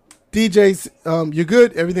 DJs, you're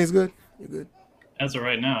good? Everything's good? You're good? As of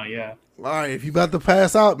right now, yeah. All right, if you about to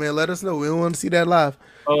pass out, man, let us know. We don't want to see that live.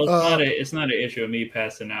 Oh, it's not an issue of me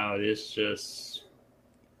passing out. It's just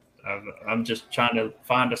I'm just trying to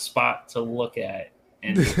find a spot to look at.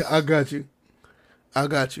 And I got you.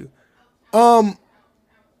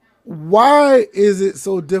 Why is it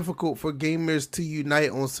so difficult for gamers to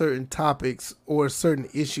unite on certain topics or certain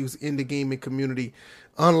issues in the gaming community?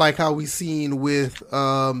 Unlike how we seen with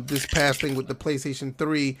this past thing with the PlayStation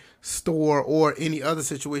 3 store or any other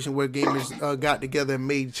situation where gamers got together and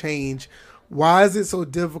made change. Why is it so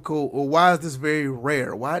difficult, or why is this very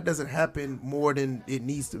rare? Why it doesn't happen more than it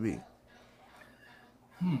needs to be?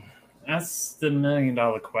 That's the $1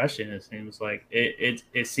 million question. It seems like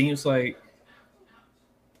it seems like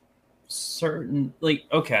certain, like,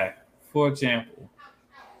 okay, for example,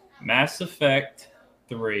 Mass Effect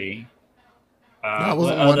 3. That What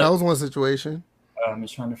wasn't one. other? That was one situation. I'm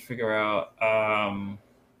just trying to figure out.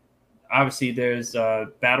 Obviously, there's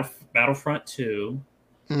Battlefront 2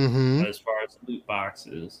 Mm-hmm. as far as loot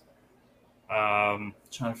boxes. Trying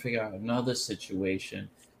to figure out another situation.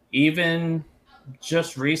 Even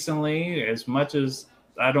just recently, as much as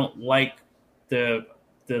I don't like the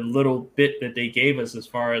little bit that they gave us as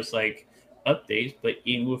far as like updates, but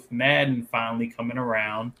even with Madden finally coming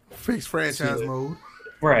around Fixed franchise to it, mode.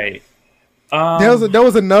 right? There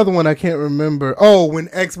was another one I can't remember. Oh, when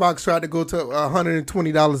Xbox tried to go to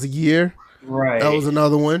 $120 a year. That was Right.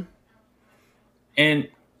 another one. And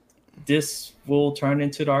this will turn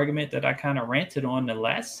into the argument that I kind of ranted on the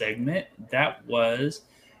last segment. That was,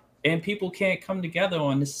 and people can't come together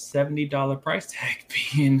on this $70 price tag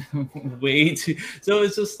being way too. So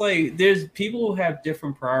it's just like there's people who have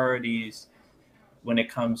different priorities when it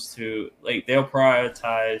comes to, like, they'll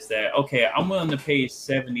prioritize that. Okay, I'm willing to pay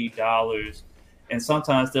 $70, and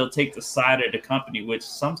sometimes they'll take the side of the company, which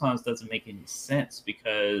sometimes doesn't make any sense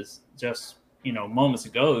because just moments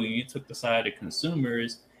ago you took the side of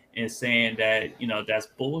consumers and saying that that's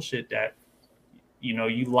bullshit, that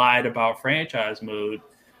you lied about franchise mode,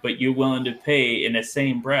 but you're willing to pay in the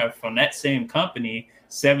same breath from that same company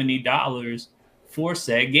 $70 for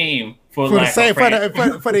said game for For the lack of same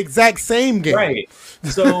for the exact same game. right.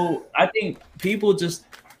 So I think people just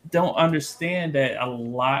don't understand that a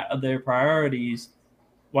lot of their priorities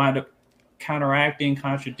wind up counteracting,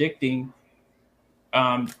 contradicting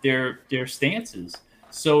their stances.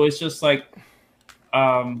 So it's just like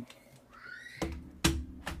the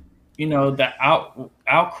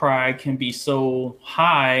outcry can be so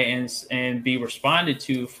high and be responded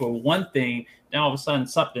to for one thing, then all of a sudden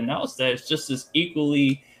something else that's just as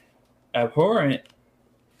equally abhorrent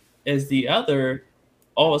as the other,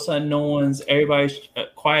 all of a sudden everybody's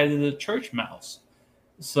quiet as a church mouse.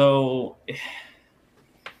 So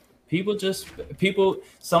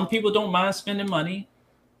some people don't mind spending money,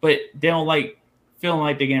 but they don't like feeling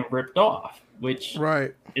like they're getting ripped off, which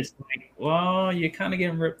Right. it's like, well, you're kind of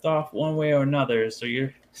getting ripped off one way or another. So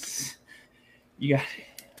you got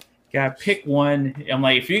to pick one. I'm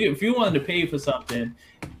like, if you wanted to pay for something,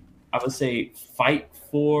 I would say fight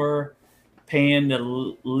for paying the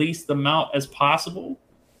least amount as possible.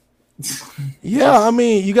 Yeah, I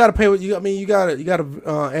mean, you got to pay what you. I mean, you got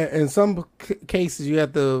to. In some cases, you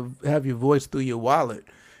have to have your voice through your wallet,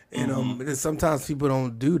 and sometimes people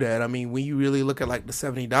don't do that. I mean, when you really look at like the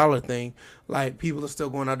 $70 thing, like people are still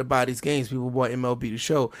going out to buy these games. People bought MLB The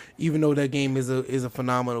Show, even though that game is a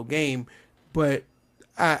phenomenal game, but.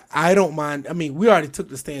 I don't mind. I mean, we already took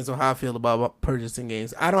the stance on how I feel about purchasing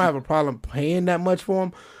games. I don't have a problem paying that much for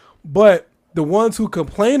them, but the ones who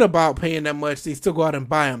complain about paying that much, they still go out and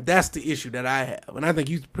buy them. That's the issue that I have. And I think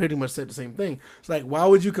you pretty much said the same thing. It's like, why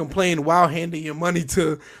would you complain while handing your money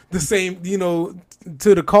to the same, to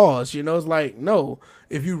the cause? It's like, no.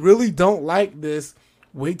 If you really don't like this,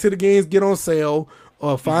 wait till the games get on sale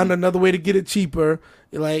or find another way to get it cheaper.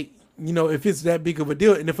 Like, if it's that big of a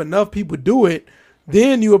deal. And if enough people do it,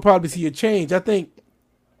 then you will probably see a change. I think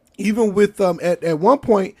even with at one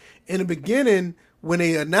point in the beginning when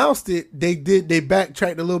they announced it, they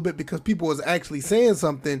backtracked a little bit because people was actually saying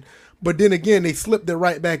something, but then again they slipped it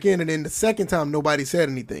right back in, and then the second time nobody said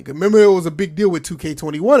anything. Remember, it was a big deal with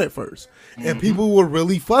 2K21 at first, and people were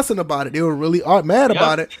really fussing about it. They were really mad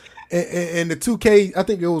about it. And the 2K, I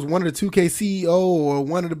think it was one of the 2K CEO or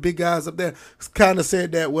one of the big guys up there kind of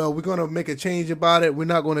said that, well, we're going to make a change about it. We're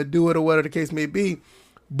not going to do it or whatever the case may be.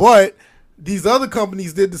 But these other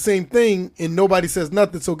companies did the same thing and nobody says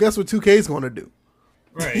nothing. So guess what 2K is going to do?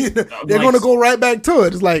 Right. They're going to go right back to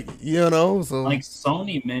it. It's like, so. Like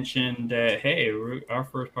Sony mentioned that, hey, our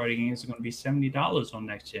first party games are going to be $70 on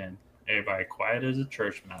next gen. Everybody quiet as a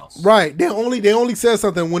church mouse. Right. They only said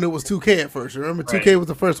something when it was 2K at first. Remember, 2K was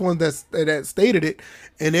the first one that stated it,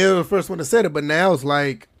 and they were the first one that said it. But now it's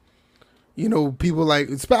like, You know, people like.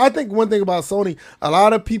 I think one thing about Sony, a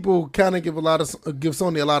lot of people kind of give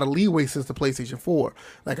Sony a lot of leeway since the PlayStation 4.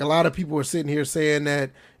 Like a lot of people are sitting here saying that,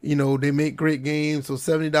 you know, they make great games, so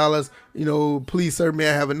 $70, you know, please sir, may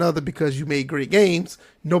I have another because you made great games.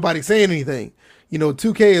 Nobody's saying anything. You know,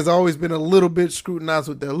 2K has always been a little bit scrutinized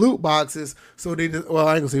with their loot boxes, so I ain't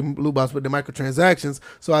gonna say loot boxes, but the microtransactions.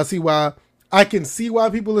 So I can see why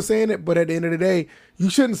people are saying it, but at the end of the day, you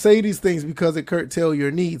shouldn't say these things because it curtail your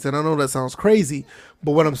needs. And I know that sounds crazy,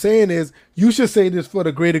 but what I'm saying is you should say this for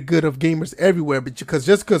the greater good of gamers everywhere. But because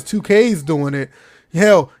 2K is doing it,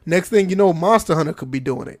 hell, next thing you know, Monster Hunter could be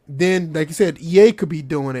doing it. Then, like you said, EA could be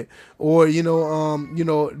doing it, or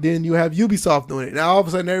then you have Ubisoft doing it. Now all of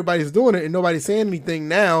a sudden everybody's doing it, and nobody's saying anything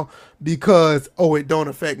now because it don't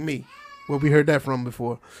affect me. Well, we heard that from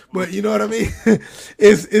before, but you know what I mean.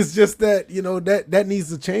 It's just that, you know, that needs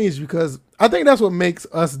to change, because I think that's what makes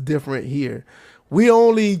us different here. We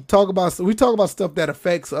talk about stuff that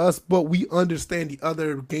affects us, but we understand the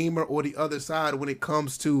other gamer or the other side when it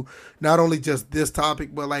comes to not only just this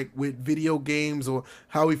topic, but like with video games or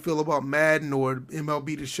how we feel about Madden or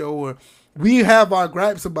MLB The Show. Or we have our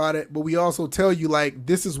gripes about it, but we also tell you, like,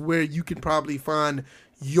 this is where you can probably find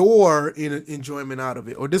your enjoyment out of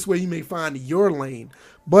it, or this way you may find your lane.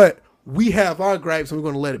 But we have our gripes, and we're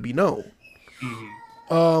going to let it be known.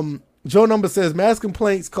 Mm-hmm. Joe Number says, mass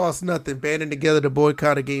complaints cost nothing. Banding together to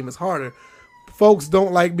boycott a game is harder. Folks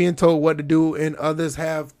don't like being told what to do, and others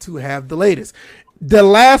have to have the latest. The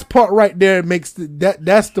last part right there makes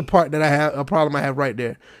that's the part that I have a problem I have right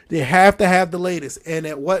there. They have to have the latest, and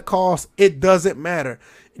at what cost, it doesn't matter.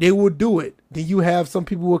 They will do it. Then you have some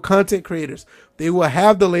people who are content creators. They will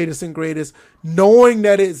have the latest and greatest, knowing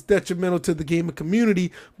that it's detrimental to the gaming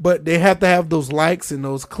community, but they have to have those likes and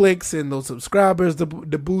those clicks and those subscribers to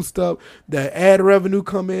boost up, the ad revenue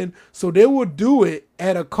come in. So they will do it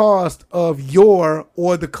at a cost of your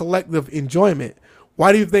or the collective enjoyment.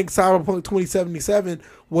 Why do you think Cyberpunk 2077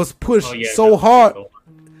 was pushed so hard?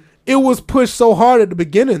 It was pushed so hard at the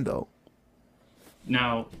beginning, though.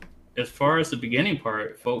 Now, as far as the beginning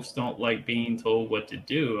part, folks don't like being told what to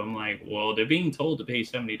do. I'm like, well, they're being told to pay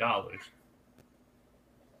 $70.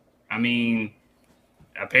 I mean,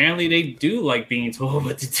 apparently they do like being told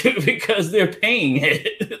what to do because they're paying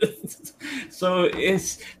it. So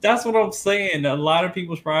that's what I'm saying. A lot of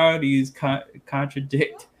people's priorities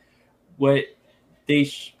contradict what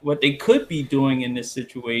they could be doing in this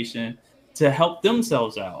situation to help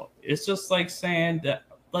themselves out. It's just like saying that.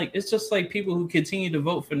 Like, it's just like people who continue to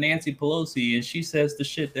vote for Nancy Pelosi, and she says the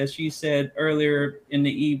shit that she said earlier in the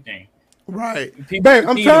evening. Right. Babe,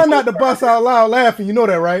 I'm trying not to bust out loud laughing. You know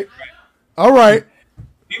that, right? All right.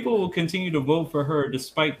 People will continue to vote for her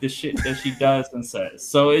despite the shit that she does and says.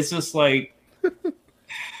 So it's just like,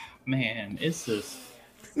 man, it's just...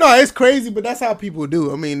 No, it's crazy, but that's how people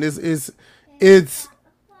do. I mean, it's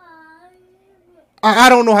I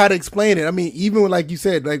don't know how to explain it. I mean, even like you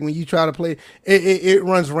said, like when you try to play, it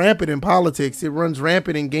runs rampant in politics. It runs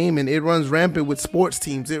rampant in gaming. It runs rampant with sports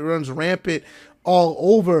teams. It runs rampant all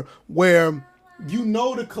over, where you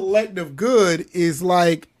know the collective good is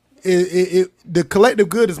like the collective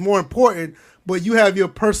good is more important, but you have your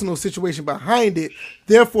personal situation behind it.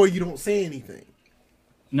 Therefore, you don't say anything.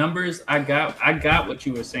 Numbers, I got what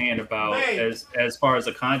you were saying about as far as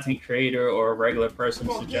a content creator or a regular person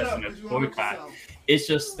suggesting a boycott. It's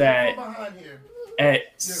just that at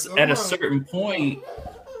a certain point,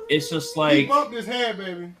 it's just like,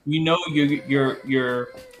 you know, you're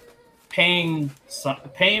paying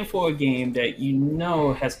for a game that you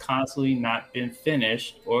know has constantly not been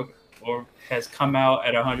finished or has come out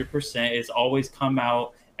at 100%. It's always come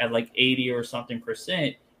out at like 80 or something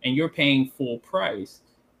percent, and you're paying full price.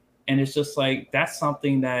 And it's just like, that's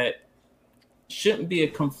something that shouldn't be a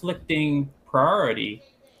conflicting priority,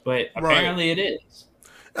 but apparently it is.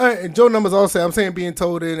 And Joe Numbers also say, I'm saying being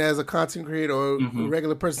told in as a content creator or a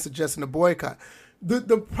regular person suggesting a boycott.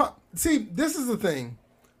 See, this is the thing.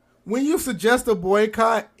 When you suggest a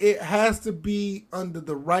boycott, it has to be under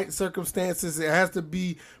the right circumstances. It has to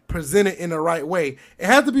be presented in the right way. It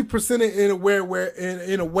has to be presented in a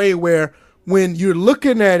way where when you're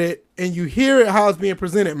looking at it and you hear it how it's being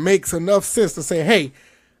presented, makes enough sense to say, hey,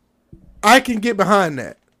 I can get behind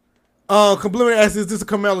that. Complimentary asks, is this a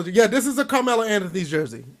Carmelo? Yeah, this is a Carmelo Anthony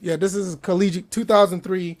jersey. Yeah, this is a collegiate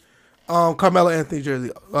 2003 Carmelo Anthony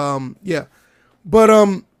jersey. Yeah.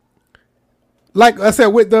 But like I said,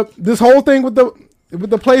 with this whole thing with the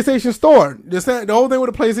PlayStation Store, the whole thing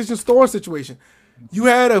with the PlayStation Store situation, you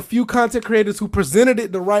had a few content creators who presented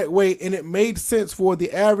it the right way, and it made sense for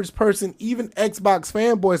the average person. Even Xbox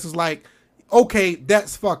fanboys is like, okay,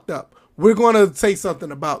 that's fucked up. We're going to say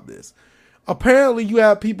something about this. Apparently, you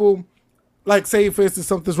have people like, say for instance,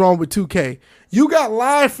 something's wrong with 2K. You got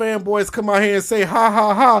live fanboys come out here and say, "Ha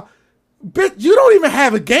ha ha." Bitch, you don't even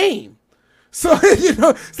have a game. So,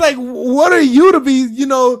 it's like, what are you to be,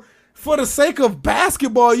 for the sake of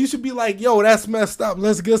basketball, you should be like, yo, that's messed up.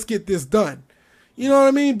 Let's just get this done. You know what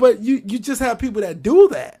I mean? But you just have people that do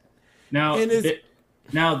that. Now,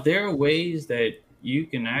 now there are ways that you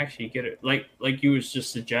can actually get it. Like you was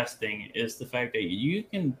just suggesting, is the fact that you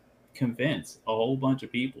can convince a whole bunch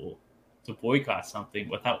of people to boycott something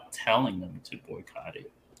without telling them to boycott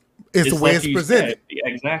it. It's the way it's presented.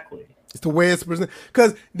 Exactly. It's the way it's presented.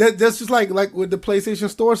 Because that's just like with the PlayStation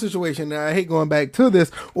Store situation. And I hate going back to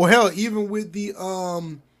this. Or hell, even with the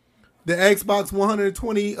Xbox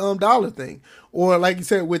 $120 thing. Or like you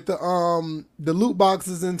said, with the loot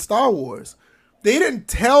boxes in Star Wars. They didn't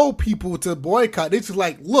tell people to boycott. They just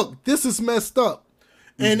like, look, this is messed up.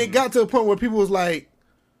 And it got to a point where people was like,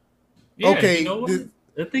 okay, you know what?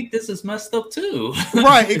 I think this is messed up too.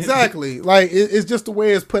 Right, exactly. Like it's just the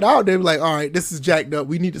way it's put out. They're like, all right, this is jacked up.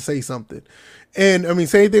 We need to say something. And I mean,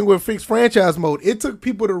 same thing with fixed franchise mode. It took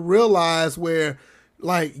people to realize where,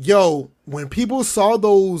 like, yo, when people saw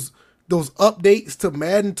those updates to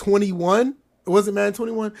Madden 21, was it Madden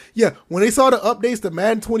 21? Yeah, when they saw the updates to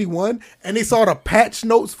Madden 21 and they saw the patch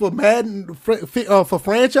notes for Madden for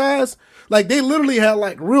franchise, like they literally had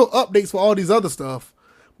like real updates for all these other stuff.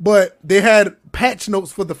 But they had patch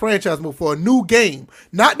notes for the franchise mode for a new game.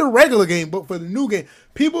 Not the regular game, but for the new game.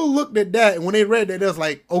 People looked at that, and when they read that, they was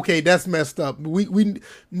like, okay, that's messed up. We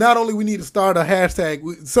not only we need to start a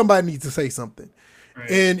hashtag, somebody needs to say something. Right.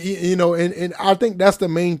 And, and I think that's the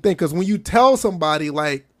main thing. Because when you tell somebody,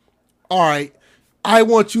 like, all right, I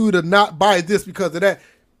want you to not buy this because of that,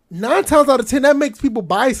 9 times out of 10, that makes people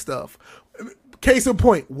buy stuff. Case in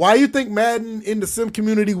point, why you think Madden in the sim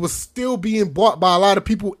community was still being bought by a lot of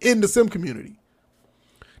people in the sim community?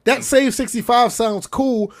 That Save 65 sounds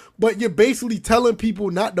cool, but you're basically telling people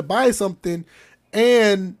not to buy something,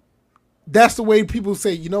 and that's the way people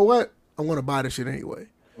say, you know what? I want to buy this shit anyway.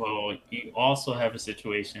 Well, you also have a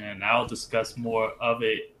situation, and I'll discuss more of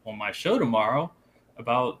it on my show tomorrow,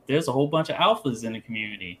 about there's a whole bunch of alphas in the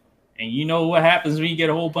community. And you know what happens when you get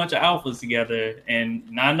a whole bunch of alphas together and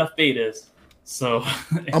not enough betas. So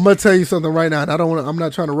I'm gonna tell you something right now. And I'm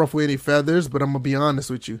not trying to ruffle any feathers, but I'm gonna be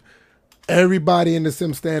honest with you. Everybody in the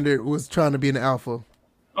Sim Standard was trying to be an alpha.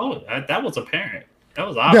 Oh, that was apparent. That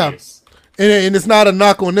was obvious. Yeah. And it's not a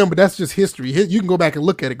knock on them, but that's just history. You can go back and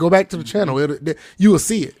look at it. Go back to the channel. You will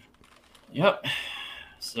see it. Yep.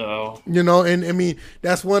 So and I mean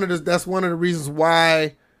that's one of the reasons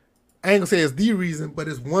why, I ain't gonna say it's the reason, but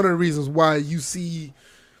it's one of the reasons why you see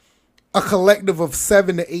a collective of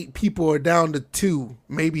 7 to 8 people are down to 2,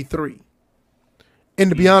 maybe 3. And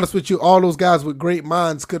to be honest with you, all those guys with great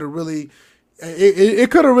minds could have really,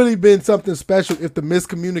 it could have really been something special if the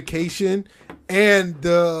miscommunication and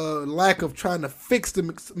the lack of trying to fix the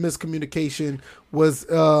miscommunication was,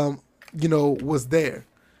 was there.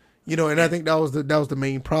 And I think that was the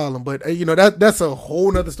main problem. But that's a whole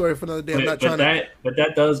nother story for another day. But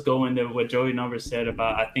that does go into what Joey Numbers said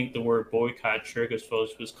about, I think the word boycott triggers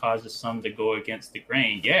folks, which causes some to go against the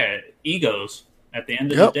grain. Yeah, egos at the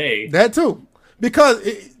end of the day. That too, because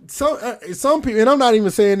some people, and I'm not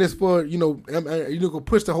even saying this for go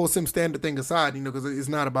push the whole Sim Standard thing aside, because it's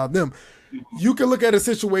not about them. You can look at a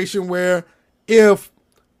situation where if,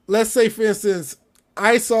 let's say for instance,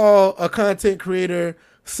 I saw a content creator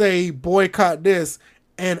say boycott this,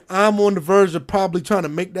 and I'm on the verge of probably trying to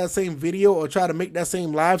make that same video or try to make that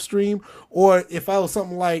same live stream, or if I was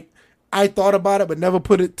something like I thought about it but never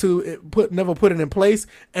put it in place,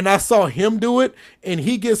 and I saw him do it and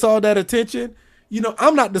he gets all that attention,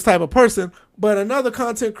 I'm not this type of person, but another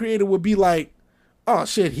content creator would be like, oh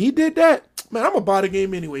shit, he did that? Man, I'm gonna buy the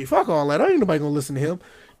game anyway. Fuck all that. I ain't nobody gonna listen to him.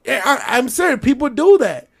 I'm serious, people do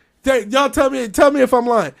that. Y'all tell me if I'm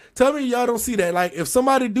lying. Tell me y'all don't see that. Like if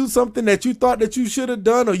somebody do something that you thought that you should have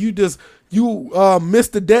done, or you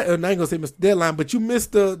missed the deadline. I ain't gonna say missed the deadline, but you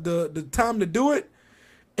missed the time to do it,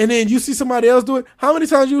 and then you see somebody else do it. How many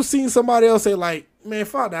times you seen somebody else say like, man,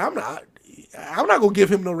 fuck that, I'm not gonna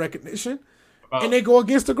give him no recognition, and they go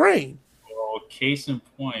against the grain. Well, case in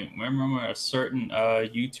point, remember a certain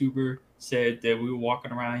YouTuber said that we were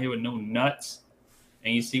walking around here with no nuts,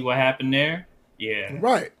 and you see what happened there? Yeah.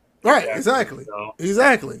 Right, exactly.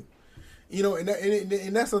 Exactly.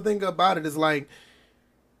 And that's the thing about it is like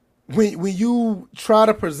when you try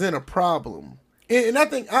to present a problem, and I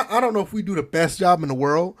think I don't know if we do the best job in the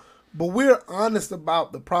world, but we're honest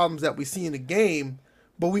about the problems that we see in the game,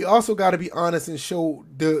 but we also got to be honest and show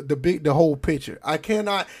the whole picture. I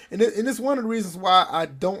cannot, and it's one of the reasons why I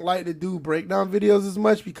don't like to do breakdown videos as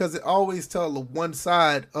much, because it always tells the one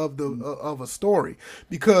side of of a story.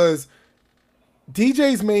 Because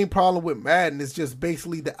DJ's main problem with Madden is just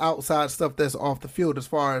basically the outside stuff that's off the field, as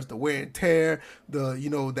far as the wear and tear,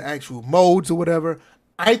 the actual modes or whatever.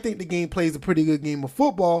 I think the game plays a pretty good game of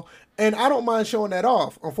football, and I don't mind showing that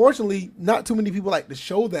off. Unfortunately, not too many people like to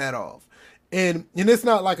show that off. And it's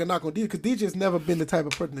not like a knock on DJ, because DJ's never been the type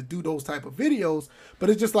of person to do those type of videos, but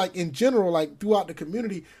it's just like in general, like throughout the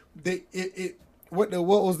community, what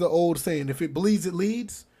was the old saying? If it bleeds, it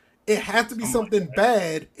leads. It has to be something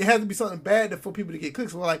bad. It has to be something bad for people to get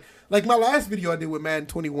clicks. So like my last video I did with Madden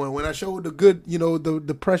 21, when I showed the good,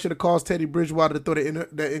 the pressure to cause Teddy Bridgewater to throw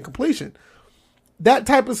the incompletion. That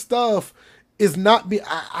type of stuff is not be.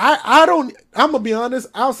 I'm gonna be honest.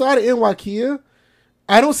 Outside of NYKia,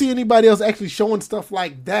 I don't see anybody else actually showing stuff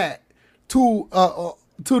like that to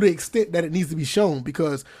the extent that it needs to be shown,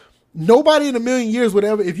 because nobody in a million years would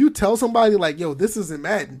ever. If you tell somebody like, "Yo, this isn't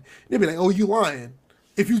Madden," they'd be like, "Oh, you lying."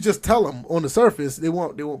 If you just tell them on the surface, they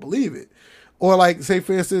won't believe it. Or like, say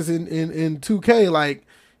for instance in 2K, like,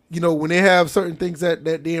 when they have certain things that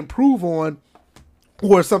they improve on,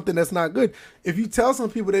 or something that's not good, if you tell some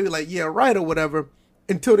people, they be like, yeah, right, or whatever,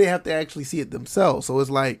 until they have to actually see it themselves. So it's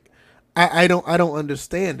like, I don't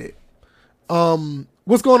understand it.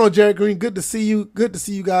 What's going on, Jared Green? Good to see you. Good to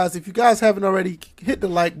see you guys. If you guys haven't already, hit the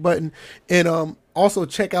like button, and also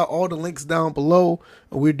check out all the links down below.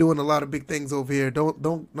 We're doing a lot of big things over here.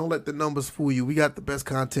 Don't let the numbers fool you. We got the best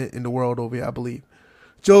content in the world over here, I believe.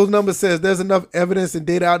 Joe's number says there's enough evidence and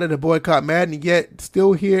data out there to boycott Madden, yet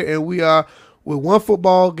still here, and we are with one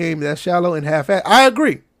football game that's shallow and half-assed. I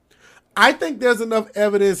agree. I think there's enough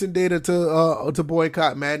evidence and data to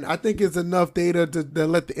boycott Madden. I think it's enough data to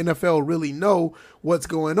let the NFL really know what's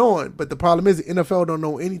going on. But the problem is the NFL don't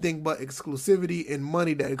know anything but exclusivity and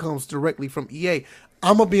money that comes directly from EA.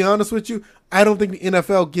 I'm going to be honest with you. I don't think the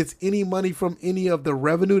NFL gets any money from any of the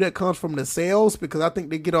revenue that comes from the sales, because I think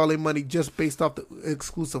they get all their money just based off the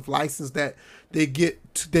exclusive license that they get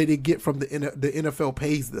from the NFL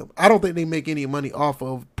pays them. I don't think they make any money off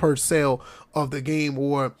of per sale of the game,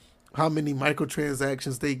 or how many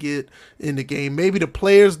microtransactions they get in the game. Maybe the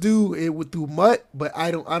players do it through MUT, but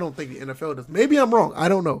I don't think the NFL does. Maybe I'm wrong. I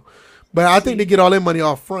don't know. But I think they get all their money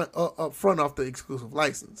up front off the exclusive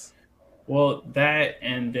license. Well, that,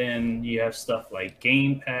 and then you have stuff like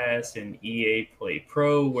Game Pass and EA Play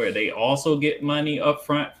Pro, where they also get money up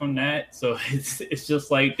front from that. So it's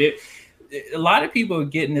just like a lot of people are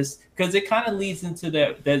getting this, because it kind of leads into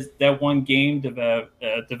that one game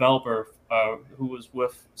developer who was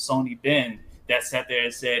with Sony Ben, that sat there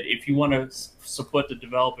and said, if you want to support the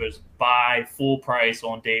developers, buy full price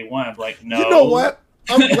on day one. I'm like, no. You know what?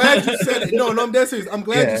 I'm glad you said it. No, I'm dead serious. I'm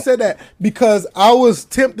glad you said that, because I was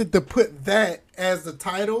tempted to put that as the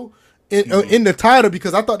title in the title,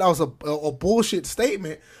 because I thought that was a bullshit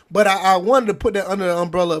statement. But I wanted to put that under the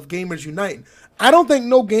umbrella of Gamers Uniting. I don't think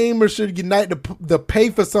no gamer should unite to pay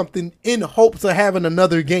for something in hopes of having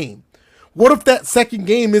another game. What if that second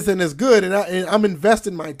game isn't as good, and I'm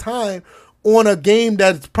investing my time on a game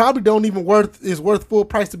that's probably is worth full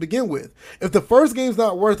price to begin with? If the first game's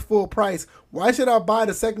not worth full price, why should I buy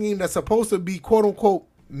the second game that's supposed to be quote unquote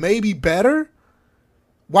maybe better?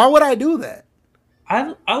 Why would I do that?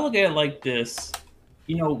 I look at it like this.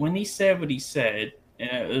 When he said what he said,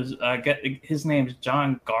 and his name is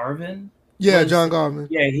John Garvin. Yeah, John Garvin.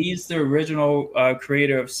 Yeah, he's the original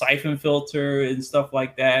creator of Siphon Filter and stuff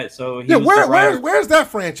like that. So where's that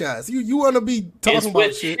franchise? You want to be talking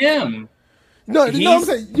about shit? Him. No, you know what I'm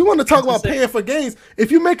saying? You want to talk about paying for games. If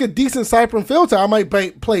you make a decent Siphon Filter, I might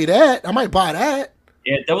play that. I might buy that.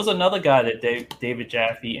 Yeah, there was another guy that David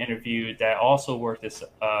Jaffe interviewed that also worked at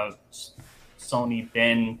Sony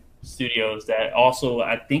Ben Studios, that also,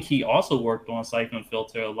 I think he also worked on Siphon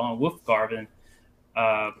Filter along with Garvin.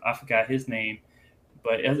 I forgot his name,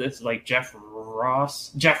 but it's like Jeff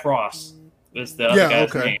Ross. Jeff Ross was the other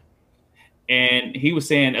guy's name. And he was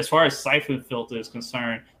saying, as far as Siphon Filter is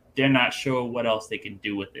concerned, they're not sure what else they can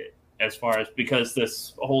do with it, because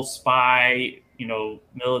this whole spy,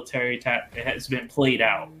 military type, it has been played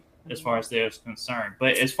out as far as they're concerned.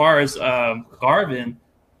 But as far as Garvin,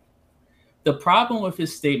 the problem with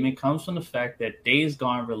his statement comes from the fact that Days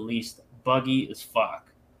Gone released buggy as fuck.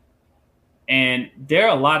 And there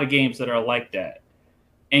are a lot of games that are like that.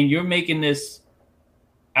 And you're making this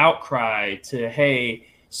outcry to, hey,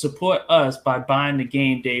 support us by buying the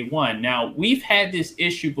game day one. Now, we've had this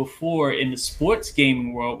issue before in the sports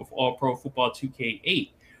gaming world with All Pro Football 2K8,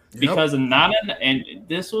 Yep. because and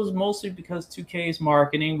this was mostly because 2K's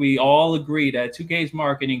marketing. We all agree that 2K's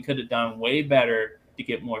marketing could have done way better to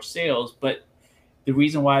get more sales, but the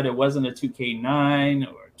reason why there wasn't a 2K9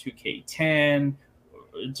 or 2K10 or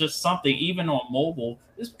just something even on mobile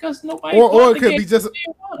is because nobody Or bought it the could game be just day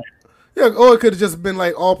one. yeah, or it could have just been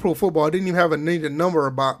like all pro football. It didn't even have a needed number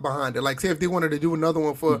behind it. Like say if they wanted to do another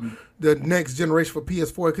one for the next generation for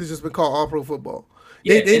PS4, it could have just been called all pro football.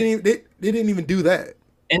 Yeah, They didn't even do that.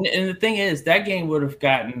 and the thing is, that game would have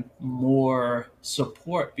gotten more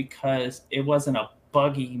support because it wasn't a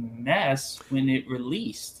buggy mess when it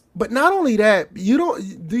released. But not only that, do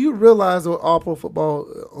you realize what all pro football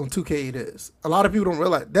on 2K it is? A lot of people don't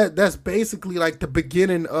realize that's basically like the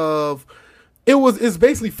beginning of it's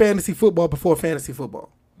basically fantasy football before fantasy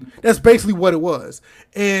football. That's basically what it was.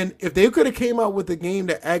 And if they could have came out with a game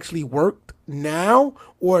that actually worked now,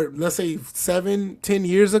 or let's say 7-10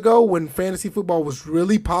 years ago when fantasy football was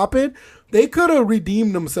really popping, they could have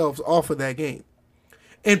redeemed themselves off of that game.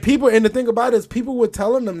 And the thing about it is people were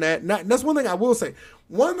telling them that. That's one thing I will say.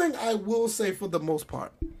 One thing I will say for the most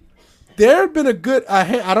part, there had been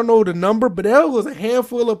I don't know the number, but there was a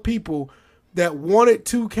handful of people that wanted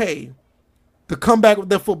 2K to come back with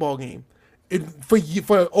their football game for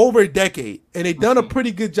over a decade. And they've done a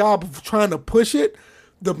pretty good job of trying to push it.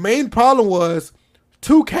 The main problem was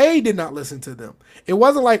 2K did not listen to them. It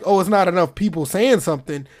wasn't like, oh, it's not enough people saying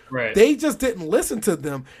something. Right. They just didn't listen to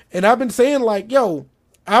them. And I've been saying like, yo,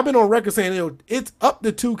 I've been on record saying, yo, it's up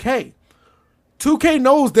to 2K. 2K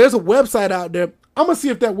knows there's a website out there. I'm gonna see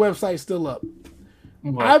if that website's still up.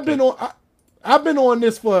 I've been on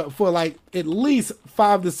this for like at least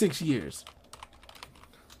 5 to 6 years.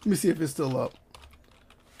 Let me see if it's still up.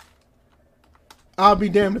 I'll be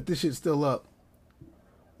damned if this shit's still up.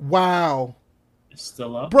 Wow. It's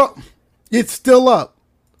still up? Bro, it's still up.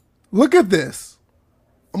 Look at this.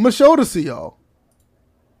 I'm gonna show this to y'all.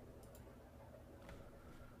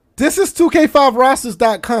 This is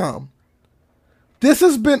 2K5rosters.com. This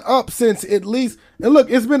has been up since at least, and look,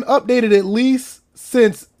 it's been updated at least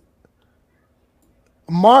since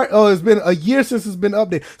March. Oh, it's been a year since it's been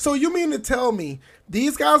updated. So you mean to tell me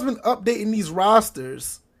these guys been updating these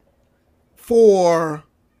rosters for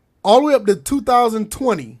all the way up to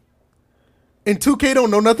 2020, and 2K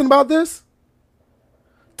don't know nothing about this?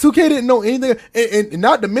 2K didn't know anything, and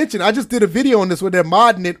not to mention, I just did a video on this where they're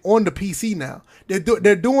modding it on the PC now.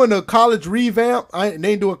 They're doing a college revamp. They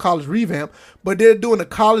ain't doing a college revamp, but they're doing a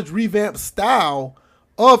college revamp style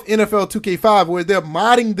of NFL 2K5 where they're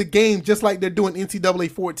modding the game just like they're doing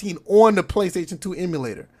NCAA 14 on the PlayStation 2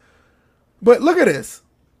 emulator. But look at this.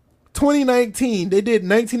 2019, they did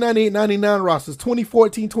 1998-99 rosters,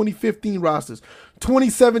 2014-2015 rosters,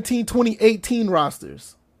 2017-2018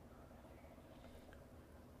 rosters.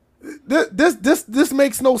 This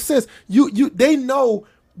makes no sense. They know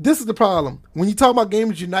this is the problem. When you talk about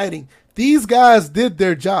gamers uniting, these guys did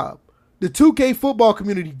their job. The 2K football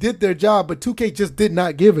community did their job, but 2K just did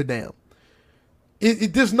not give a damn.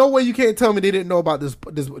 There's no way you can't tell me they didn't know about this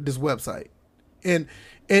website, and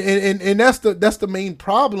that's the main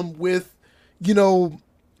problem with, you know,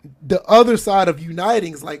 the other side of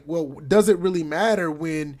uniting. Is like, well, does it really matter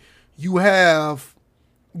when you have,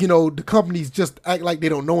 you know, the companies just act like they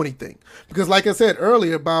don't know anything? Because like I said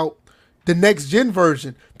earlier about the next gen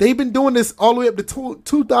version, they've been doing this all the way up to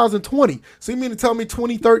 2020. So you mean to tell me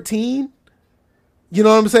 2013? You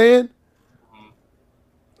know what I'm saying?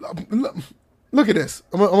 Look at this.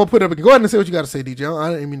 I'm gonna put it up again. Go ahead and say what you got to say, DJ.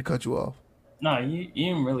 I didn't mean to cut you off. No, you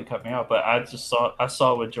didn't really cut me off, but I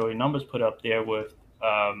saw what Joey Numbers put up there with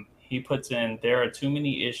he puts in, there are too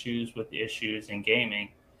many issues with issues in gaming.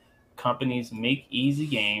 Companies make easy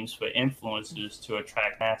games for influencers to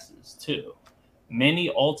attract masses too. Many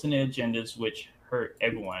alternate agendas which hurt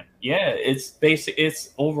everyone. Yeah,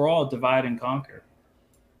 it's overall divide and conquer.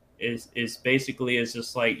 It's basically, it's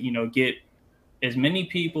just like, you know, get as many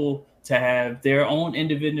people to have their own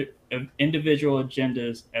individual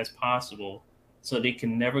agendas as possible, so they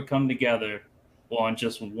can never come together on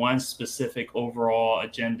just one specific overall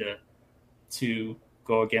agenda to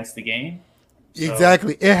go against the game. So,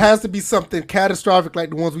 exactly. It has to be something catastrophic like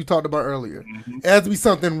the ones we talked about earlier. Mm-hmm. It has to be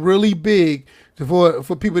something really big for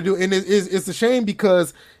people to do. And it's a shame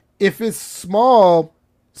because if it's small,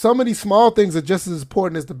 some of these small things are just as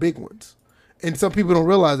important as the big ones. And some people don't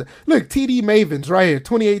realize it. Look, TD Mavens right here,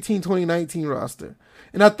 2018-2019 roster.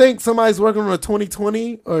 And I think somebody's working on a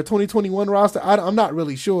 2020 or 2021 roster. I'm not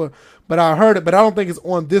really sure, but I heard it. But I don't think it's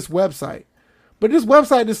on this website. But this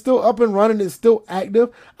website is still up and running. It's still active.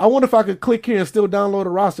 I wonder if I could click here and still download a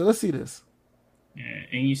roster. Let's see this. Yeah,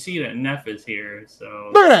 and you see that Neff is here,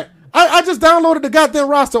 so Look at that. I just downloaded the goddamn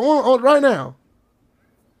roster on right now.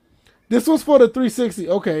 This was for the 360.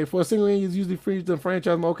 Okay, for a single game, it's usually free to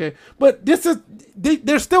franchise. Okay, but this is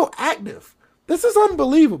they're still active. This is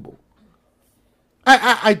unbelievable.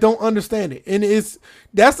 I don't understand it, and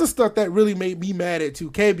that's the stuff that really made me mad at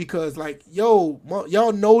 2K because like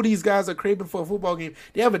y'all know these guys are craving for a football game.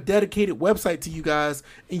 They have a dedicated website to you guys,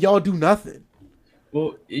 and y'all do nothing.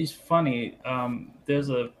 Well, it's funny. There's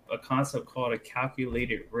a concept called a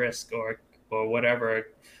calculated risk or whatever,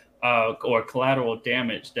 or collateral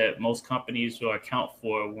damage that most companies will account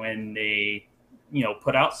for when they,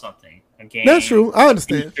 put out something, a game. That's true. I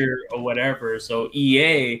understand. Or whatever. So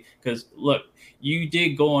EA, because look, you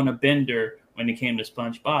did go on a bender when it came to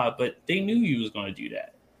SpongeBob, but they knew you was going to do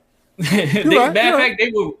that. Matter of fact,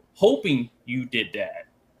 they were hoping you did that.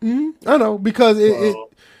 Mm-hmm. I know because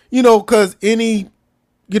because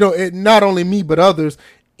it not only me but others,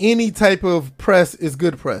 any type of press is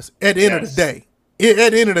good press. At the end of the day,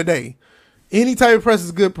 at the end of the day, any type of press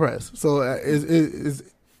is good press. So is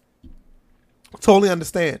totally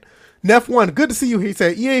understand. Neff1, good to see you. He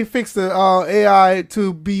said EA fixed the AI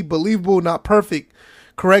to be believable, not perfect.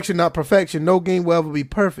 Correction, not perfection. No game will ever be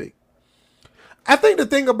perfect. I think the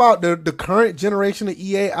thing about the current generation of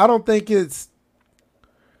EA, I don't think it's.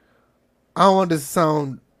 I don't want this to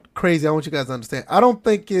sound crazy. I want you guys to understand. I don't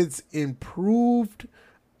think it's improved.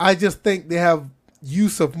 I just think they have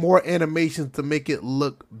use of more animations to make it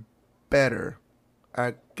look better.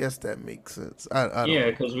 I guess that makes sense. I don't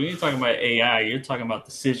know. Because when you're talking about AI, you're talking about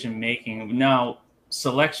decision making. Now,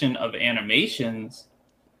 selection of animations.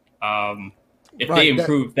 If they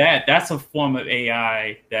improve that's a form of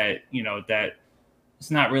AI that that it's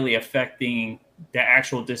not really affecting the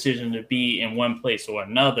actual decision to be in one place or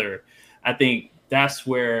another. I think that's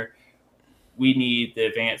where we need the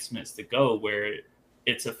advancements to go, where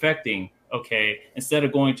it's affecting. Okay, instead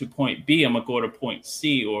of going to point B, I'm gonna go to point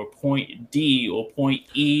C or point D or point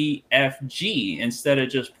E, F, G instead of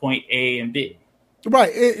just point A and B.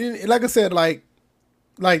 Right, and like I said, like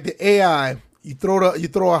the AI, you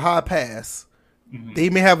throw a high pass, mm-hmm. They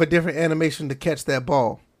may have a different animation to catch that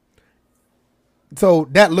ball, so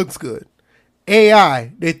that looks good.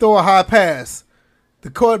 AI, they throw a high pass,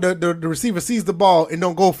 the receiver sees the ball and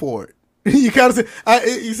don't go for it. You kind of say,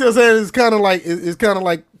 you see what I'm saying? It's kind of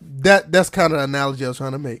like that. That's kind of the analogy I was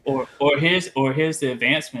trying to make. Or here's the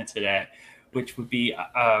advancement to that, which would be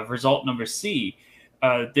result number C.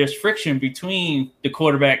 There's friction between the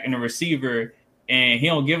quarterback and the receiver, and he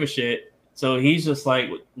don't give a shit. So he's just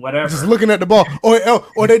like whatever, just looking at the ball.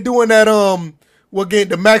 Or they're doing that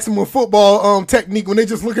the maximum football technique when they're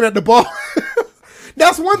just looking at the ball.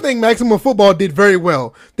 That's one thing Maximum Football did very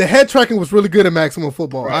well. The head tracking was really good at Maximum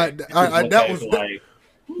Football. Right. That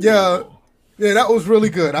was really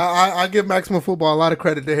good. I give Maximum Football a lot of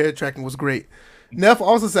credit. The head tracking was great. Neff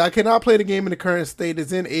also said, I cannot play the game in the current state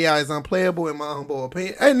it's in. AI is unplayable in my humble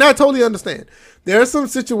opinion. And I totally understand. There are some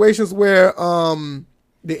situations where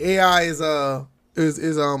the AI is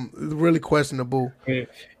really questionable.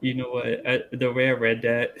 You know what? The way I read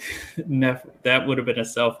that, Neff, that would have been a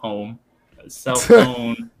self-home.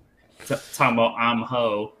 Cell-phone talking about I'm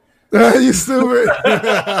ho. You stupid.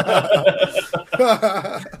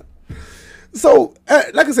 So,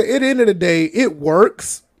 like I said, at the end of the day, it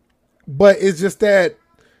works, but it's just that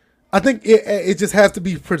I think it just has to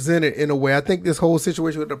be presented in a way. I think this whole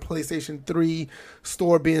situation with the PlayStation 3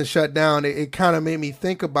 store being shut down, it kind of made me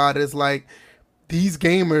think about it. It's like these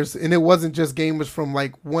gamers, and it wasn't just gamers from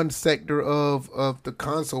like one sector of the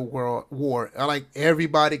console war. Like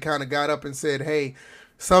everybody kind of got up and said, hey,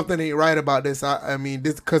 something ain't right about this. I mean,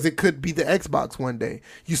 this because it could be the Xbox one day.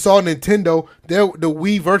 You saw Nintendo, the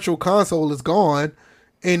Wii Virtual Console is gone,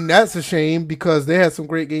 and that's a shame because they had some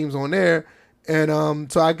great games on there.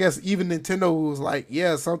 And so I guess even Nintendo was like,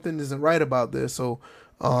 yeah, something isn't right about this. So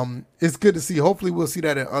it's good to see. Hopefully we'll see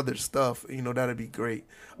that in other stuff. That'd be great.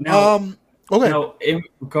 Now, okay. Now, in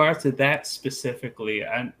regards to that specifically,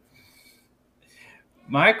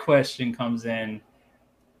 my question comes in,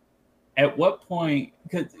 at what point,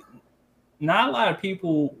 because not a lot of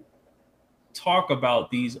people talk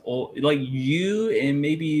about these old, like you and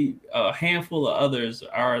maybe a handful of others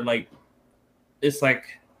are like, it's like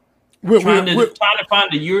trying to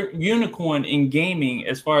find a unicorn in gaming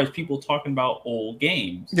as far as people talking about old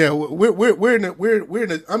games. Yeah, I'm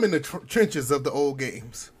in the trenches of the old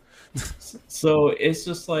games. So it's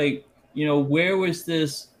just like, where was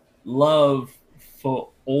this love for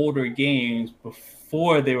older games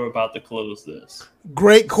before they were about to close this?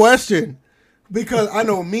 Great question. Because I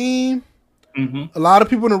know me, Mm-hmm. A lot of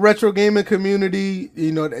people in the retro gaming community,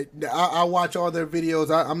 you know, I watch all their videos.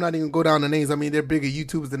 I'm not even go down the names. I mean, they're bigger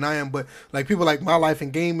YouTubers than I am, but like people like My Life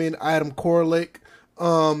in Gaming, Adam Korlick.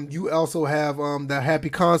 You also have the Happy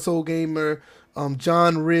Console Gamer,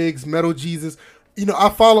 John Riggs, Metal Jesus. You know, I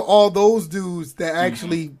follow all those dudes that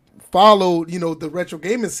actually followed, you know, the retro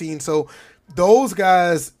gaming scene. So those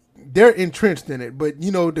guys, they're entrenched in it. But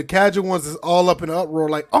you know, the casual ones is all up in an uproar,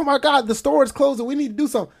 like, oh my god, the store is closing. We need to do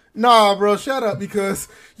something. Nah, bro, shut up, because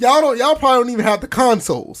y'all probably don't even have the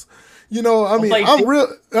consoles. You know, I mean,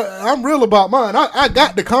 I'm real about mine. I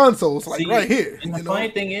got the consoles like right here. And the funny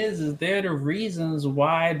thing is they're the reasons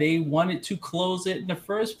why they wanted to close it in the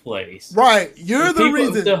first place. Right, you're the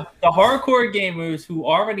reason. The hardcore gamers who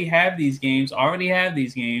already have these games,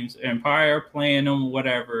 and probably are playing them,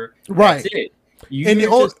 whatever. Right. That's it.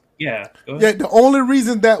 Yeah, the only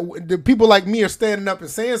reason that the people like me are standing up and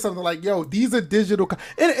saying something like, yo, these are digital.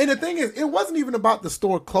 And the thing is, it wasn't even about the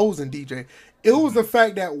store closing, DJ. It was the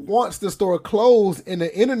fact that once the store closed and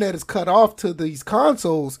the internet is cut off to these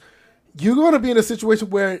consoles, you're going to be in a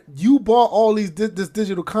situation where you bought all this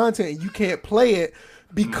digital content and you can't play it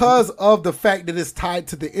because of the fact that it's tied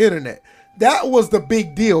to the internet. That was the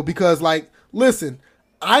big deal because, like, listen,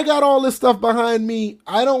 I got all this stuff behind me.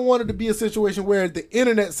 I don't want it to be a situation where the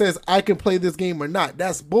internet says I can play this game or not.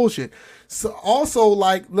 That's bullshit. So also,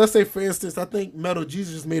 like, let's say, for instance, I think Metal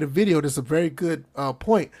Jesus just made a video. That's a very good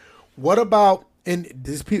point. What about, and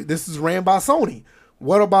this is ran by Sony.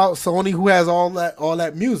 What about Sony, who has all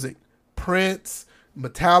that music? Prince,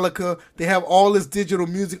 Metallica. They have all this digital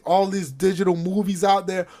music, all these digital movies out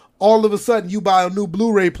there. All of a sudden, you buy a new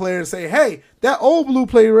Blu-ray player and say, "Hey, that old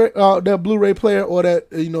that Blu-ray player, or that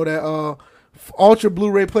that Ultra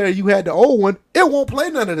Blu-ray player, you had the old one. It won't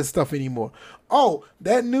play none of this stuff anymore. Oh,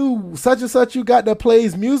 that new such and such you got that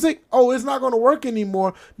plays music. Oh, it's not going to work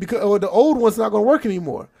anymore because the old one's not going to work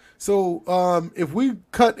anymore. So if we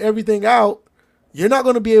cut everything out, you're not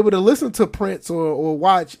going to be able to listen to Prince or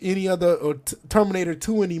watch any other or Terminator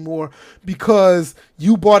 2 anymore because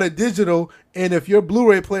you bought a digital, and if your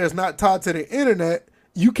Blu-ray player is not tied to the internet,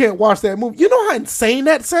 you can't watch that movie. You know how insane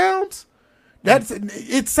that sounds?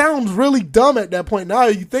 It sounds really dumb at that point. Now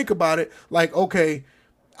you think about it, like, okay,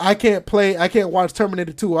 I can't watch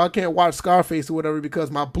Terminator 2 or I can't watch Scarface or whatever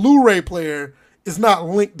because my Blu-ray player is not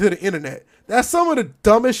linked to the internet. That's some of the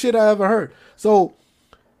dumbest shit I ever heard. So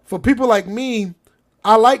for people like me,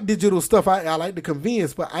 I like digital stuff. I like the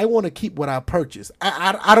convenience, but I want to keep what I purchase.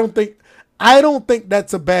 I don't think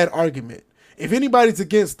that's a bad argument. If anybody's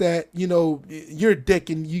against that, you know, you're a dick,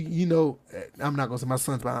 and you know, I'm not gonna say my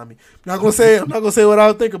son's behind me. I'm not gonna say what I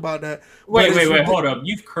would think about that. Wait, hold up.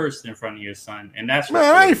 You've cursed in front of your son, and that's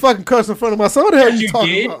man. I ain't fucking cursing in front of my son. What the hell you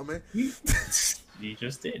talking about, man? You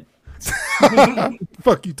just did.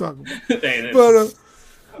 Fuck you talking about?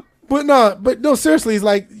 But no, seriously, it's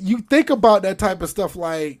like you think about that type of stuff.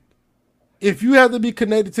 Like, if you have to be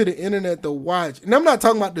connected to the internet to watch, and I'm not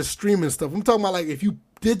talking about the streaming stuff. I'm talking about like if you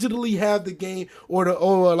digitally have the game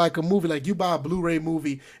or like a movie, like you buy a Blu-ray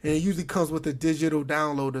movie and it usually comes with a digital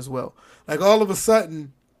download as well. Like all of a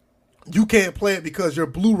sudden, you can't play it because your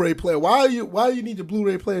Blu-ray player. Why you need your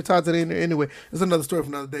Blu-ray player tied to the internet anyway? It's another story for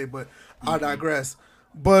another day, but I digress.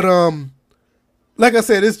 But like I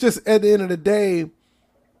said, it's just at the end of the day,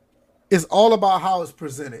 it's all about how it's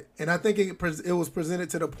presented. And I think it was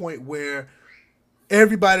presented to the point where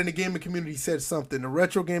everybody in the gaming community said something. The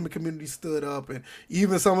retro gaming community stood up, and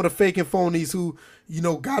even some of the fake and phonies who, you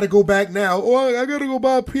know, got to go back now. Oh, I got to go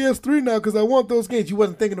buy a PS3 now because I want those games. You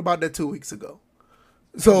wasn't thinking about that 2 weeks ago.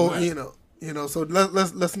 So, you know, so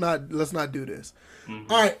let's not do this.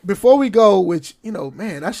 Mm-hmm. All right, before we go, which, you know,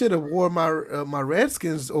 man, I should have worn my my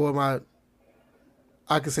Redskins or my,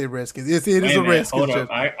 I can say Redskins. It is a Redskins shirt.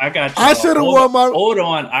 I got you. I should have worn my. Hold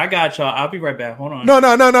on, I got y'all. I'll be right back. Hold on. No.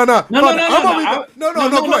 I'll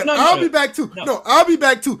be back too. No, I'll be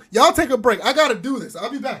back too. Y'all take a break. I gotta do this.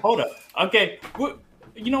 I'll be back. Hold up. Okay.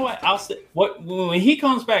 You know what? I'll say when he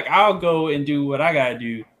comes back, I'll go and do what I gotta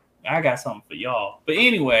do. I got something for y'all. But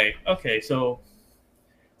anyway, okay. So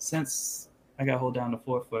since I gotta hold down the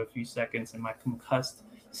fort for a few seconds in my concussed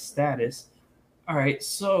status, all right.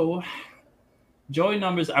 So. Joy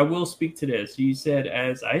numbers, I will speak to this. You said,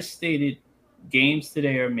 as I stated, games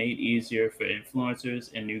today are made easier for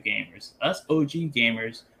influencers and new gamers. Us OG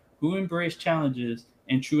gamers who embrace challenges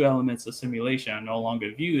and true elements of simulation are no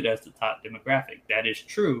longer viewed as the top demographic. That is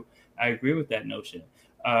true. I agree with that notion.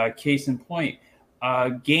 Case in point,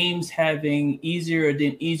 games having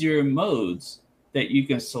easier modes that you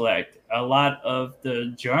can select. A lot of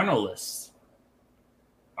the journalists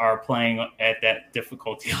are playing at that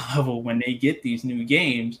difficulty level when they get these new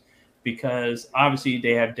games because obviously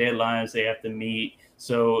they have deadlines they have to meet.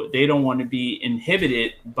 So they don't want to be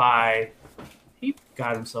inhibited by. He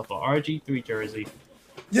got himself a RG3 jersey.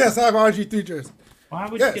 Yes, I have an RG3 jersey. Why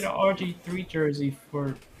would you get an RG3 jersey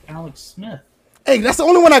for Alex Smith? Hey, that's the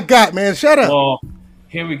only one I got, man. Shut up. Well,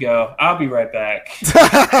 here we go. I'll be right back.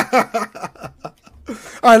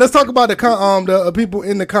 All right, let's talk about the people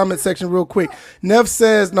in the comment section real quick. Nev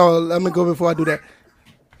says, no, let me go before I do that.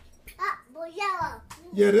 Yellow.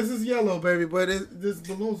 Yeah, this is yellow, baby, but this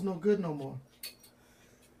balloon's no good no more.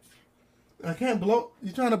 I can't blow.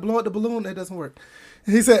 You trying to blow up the balloon? That doesn't work.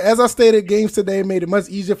 He said, as I stated, games today made it much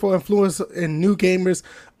easier for influencers and new gamers.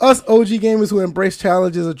 Us OG gamers who embrace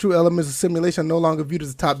challenges or true elements of simulation are no longer viewed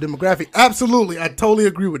as a top demographic. Absolutely. I totally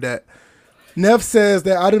agree with that. Neff says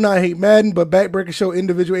that I do not hate Madden, but Backbreaker showed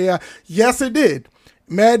individual AI. Yes, it did.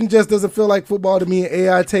 Madden just doesn't feel like football to me, and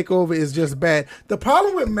AI takeover is just bad. The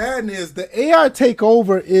problem with Madden is the AI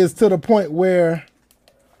takeover is to the point where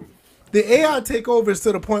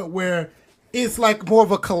it's like more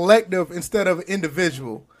of a collective instead of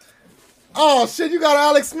individual. Oh, shit, you got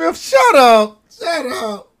Alex Smith? Shut up.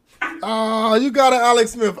 Oh, you got an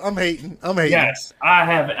Alex Smith. I'm hating. Yes, I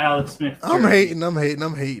have an Alex Smith jersey. I'm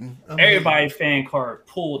hating. Everybody fan card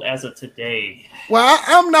pulled as of today. Well,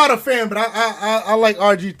 I'm not a fan, but I like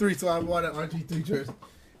RG3, so I bought an RG3 jersey.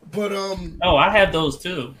 But Oh, I have those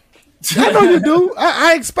too. I know you do.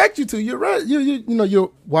 I expect you to. You're right. You're a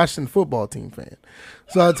Washington football team fan,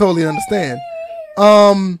 so I totally understand.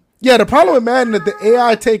 Yeah, the problem with Madden that the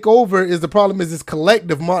AI takeover is it's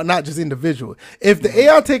collective, not just individual. If the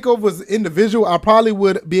AI takeover was individual, I probably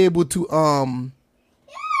would be able to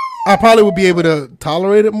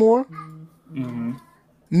tolerate it more. Mm-hmm.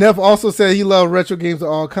 Neff also said he loved retro games of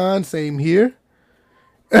all kinds. Same here.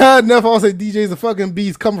 Neff also said DJ's a fucking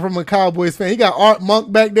beast coming from a Cowboys fan. He got Art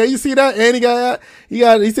Monk back there. You see that? And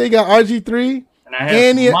he said he got RG3. And I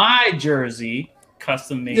have my jersey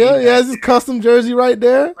custom made. Yeah, it's his custom jersey right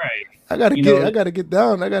there. Right. I gotta get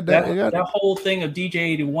down. I got that. That whole thing of DJ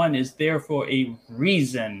 81 is there for a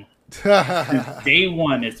reason. Since day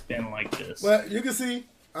one, it's been like this. Well, you can see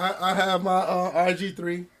I have my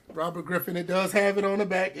RG3. Robert Griffin. It does have it on the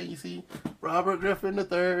back, and you see Robert Griffin the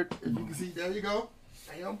third. As you can see, there you go.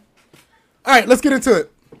 All right, let's get into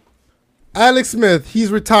it. Alex Smith,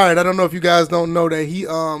 he's retired. I don't know if you guys don't know that he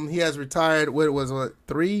has retired. What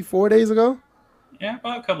 3-4 days ago? Yeah,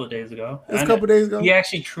 about a couple of days ago. It's a couple of days ago. He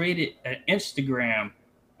actually created an Instagram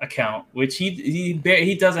account, which he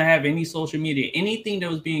doesn't have any social media. Anything that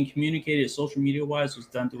was being communicated social media wise was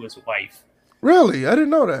done through his wife. Really? I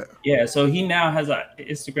didn't know that. Yeah, so he now has an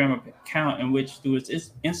Instagram account in which through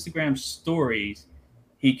his Instagram stories,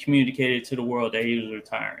 he communicated to the world that he was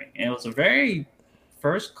retiring. And it was a very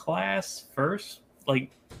first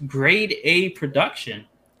grade A production.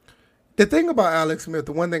 The thing about Alex Smith,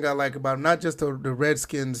 the one thing I like about him, not just the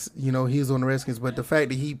Redskins, he's on the Redskins, but the fact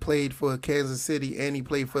that he played for Kansas City and he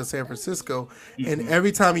played for San Francisco. Mm-hmm. And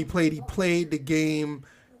every time he played the game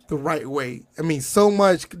the right way. I mean, so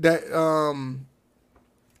much that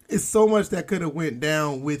it's so much that could have went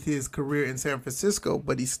down with his career in San Francisco,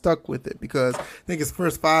 but he stuck with it because I think his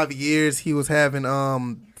first 5 years he was having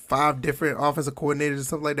 5 different offensive coordinators and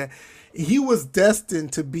stuff like that. He was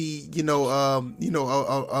destined to be,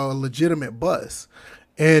 a legitimate bust,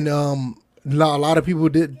 and a lot of people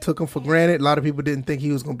took him for granted. A lot of people didn't think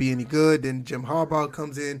he was going to be any good. Then Jim Harbaugh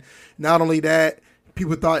comes in. Not only that,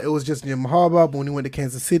 people thought it was just Jim Harbaugh, but when he went to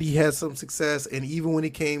Kansas City, he had some success. And even when he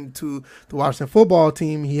came to the Washington football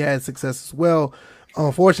team, he had success as well.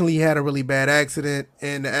 Unfortunately, he had a really bad accident,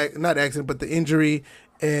 and not accident, but the injury.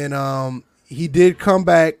 And he did come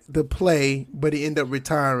back to play, but he ended up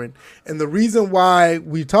retiring. And the reason why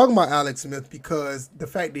we're talking about Alex Smith, because the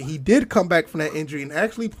fact that he did come back from that injury and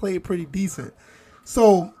actually played pretty decent.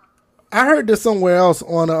 So I heard this somewhere else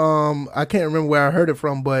on, I can't remember where I heard it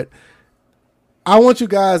from, but I want you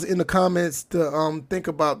guys in the comments to think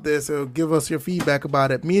about this or give us your feedback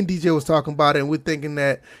about it. Me and DJ was talking about it, and we're thinking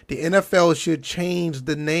that the NFL should change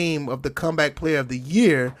the name of the Comeback Player of the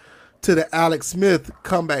Year to the Alex Smith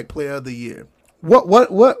Comeback Player of the Year. What,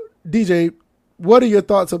 DJ, what are your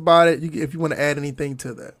thoughts about it, if you want to add anything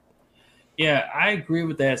to that? Yeah, I agree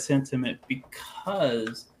with that sentiment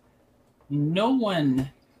because no one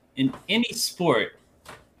in any sport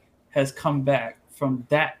has come back from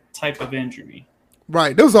that type of injury.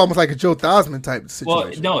 Right. That was almost like a Joe Theismann type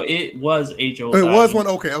situation. Well, no, it was a Joe Theismann. It was one?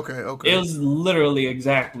 Okay. It was literally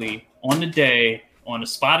exactly on the day, on the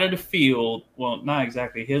spot of the field. Well, not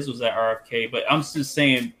exactly. His was at RFK, but I'm just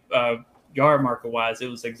saying yard marker wise, it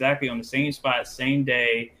was exactly on the same spot, same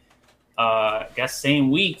day,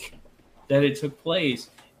 same week that it took place.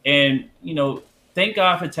 And thank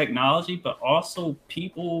God for technology, but also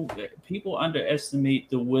people underestimate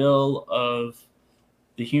the will of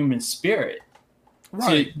the human spirit to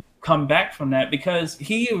Right. come back from that, because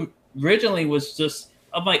he originally was just,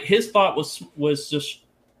 I'm like, his thought was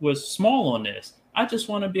small on this. I just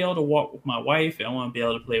want to be able to walk with my wife, and I want to be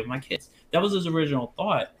able to play with my kids. That was his original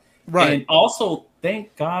thought. Right. And also,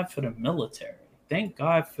 thank God for the military. Thank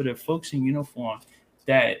God for the folks in uniform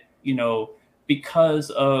that, because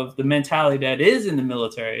of the mentality that is in the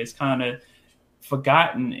military, it's kind of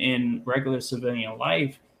forgotten in regular civilian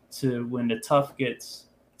life, to when the tough gets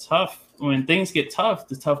tough, when things get tough,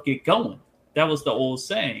 the tough get going. That was the old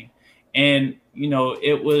saying. And,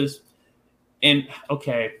 it was, and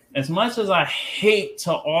okay, as much as I hate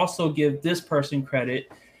to also give this person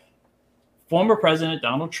credit, former President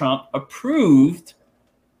Donald Trump approved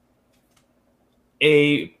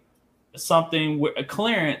a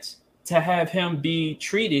clearance to have him be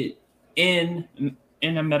treated in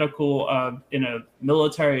a medical in a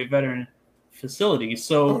military veteran facility. Oh,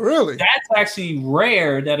 So really? that's actually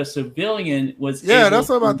rare that a civilian was Yeah, able that's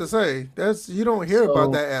what I'm about to. to say. That's you don't hear about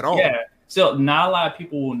So that at yeah, all. so not a lot of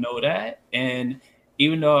people will know that. And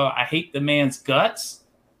even though I hate the man's guts,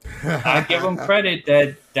 I give him credit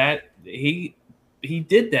that he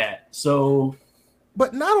did that. So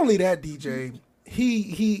But not only that, DJ,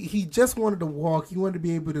 he just wanted to walk. He wanted to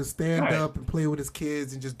be able to stand right. up and play with his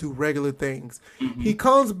kids and just do regular things. Mm-hmm. He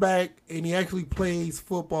comes back and he actually plays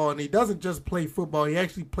football, and he doesn't just play football. He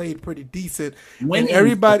actually played pretty decent, and Winning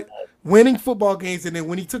everybody football. winning football games. And then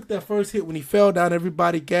when he took that first hit, when he fell down,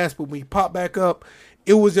 everybody gasped. But when he popped back up,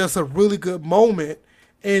 it was just a really good moment,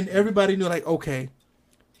 and everybody knew like, okay,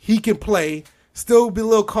 he can play. Still be a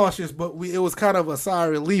little cautious, but it was kind of a sigh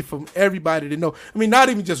of relief from everybody to know. I mean, not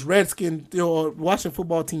even just Redskins or Washington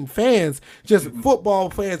football team fans, just Mm-hmm. football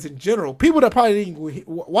fans in general. People that probably didn't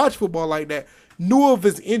watch football like that knew of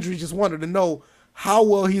his injury, just wanted to know how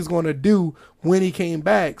well he's going to do when he came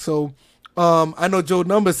back. So I know Joe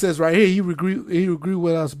Number says right here he agree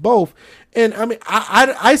with us both, and I mean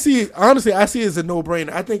I see it, honestly, I see it as a no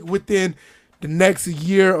brainer. I think within the next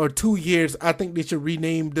year or 2 years, I think they should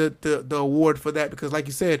rename the award for that, because like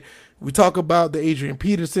you said, we talk about the Adrian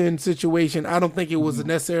Peterson situation. I don't think it was Mm-hmm.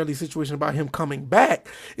 necessarily a situation about him coming back.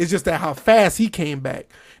 It's just that how fast he came back.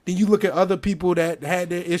 Then you look at other people that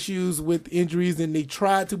had their issues with injuries and they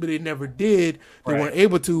tried to, but they never did. They Right. weren't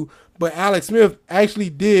able to. But Alex Smith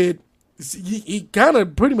actually did. He kind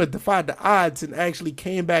of pretty much defied the odds and actually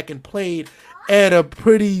came back and played at a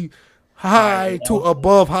pretty High high to level.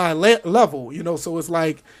 above high level, so it's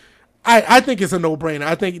like I think it's a no brainer.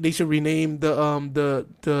 I think they should rename the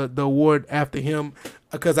award after him,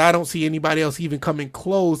 because I don't see anybody else even coming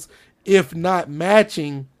close, if not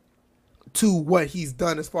matching, to what he's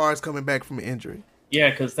done as far as coming back from an injury.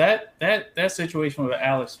 Yeah, because that situation with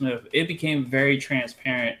Alex Smith, it became very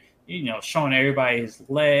transparent. Showing everybody his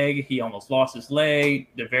leg. He almost lost his leg.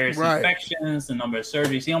 The various Right. infections, the number of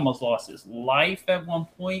surgeries. He almost lost his life at one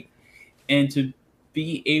point. And to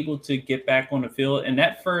be able to get back on the field, and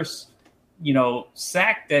that first,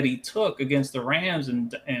 sack that he took against the Rams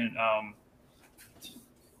and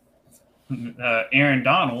Aaron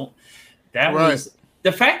Donald, that Right. was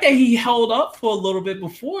the fact that he held up for a little bit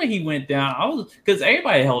before he went down. I was, because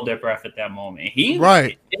everybody held their breath at that moment.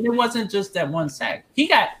 Right. And it wasn't just that one sack. He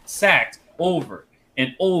got sacked over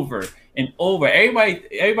and over and over.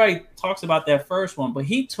 Everybody talks about that first one, but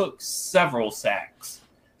he took several sacks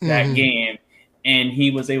that game, and he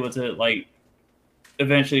was able to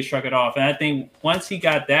eventually struck it off. And I think once he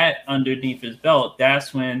got that underneath his belt,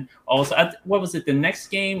 that's when also, what was it? The next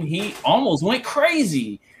game, he almost went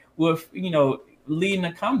crazy with, leading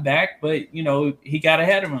a comeback, but he got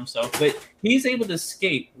ahead of himself. But he's able to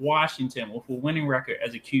escape Washington with a winning record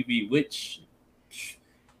as a QB, which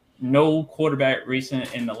no quarterback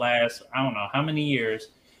recent in the last, I don't know how many years,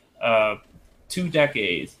 2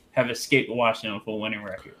 decades, have escaped Washington with a winning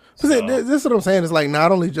record. So, this is what I'm saying. It's like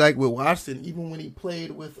not only like with Washington, even when he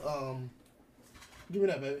played with give me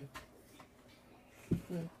that, baby.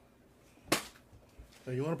 Yeah.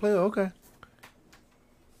 Oh, you want to play? Okay.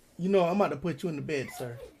 I'm about to put you in the bed,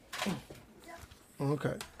 sir.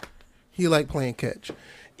 Okay. He like playing catch.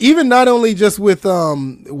 Even not only just with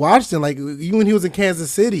Washington, like even when he was in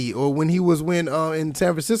Kansas City or when he was in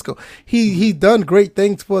San Francisco, he done great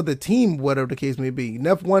things for the team, whatever the case may be.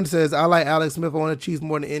 Neff One says, I like Alex Smith. I want to choose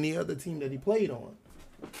more than any other team that he played on.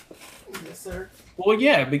 Yes, sir. Well,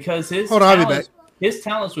 yeah, because his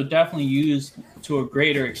talents were definitely used to a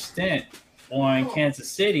greater extent on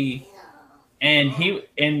Kansas City, and his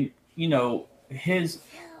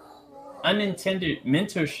unintended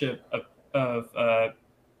mentorship of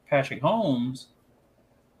Patrick Holmes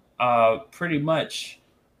pretty much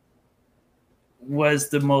was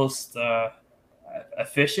the most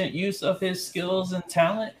efficient use of his skills and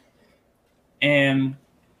talent. And,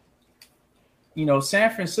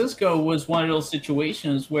 San Francisco was one of those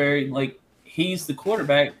situations where, like, he's the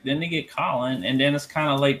quarterback, then they get Colin, and then it's kind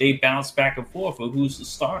of like they bounce back and forth with who's the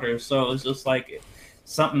starter. So it's just like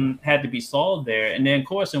something had to be solved there. And then, of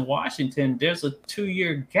course, in Washington, there's a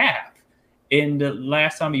 2-year gap in the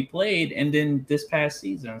last time he played and then this past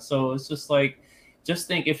season. So it's just like, just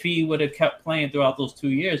think if he would have kept playing throughout those 2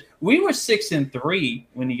 years. We were 6-3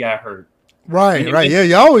 when he got hurt. Right. Yeah,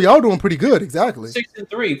 y'all doing pretty good. Exactly.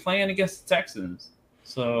 6-3 playing against the Texans.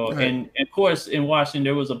 So, right. And of course, in Washington,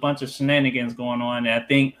 there was a bunch of shenanigans going on. And I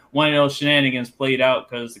think one of those shenanigans played out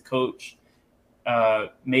because the coach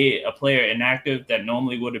made a player inactive that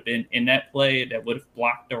normally would have been in that play that would have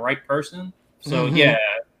blocked the right person. So, yeah.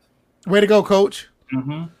 Way to go, Coach.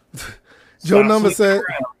 Joe Number said,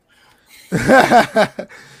 I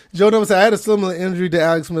had a similar injury to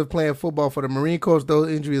Alex Smith playing football for the Marine Corps. Those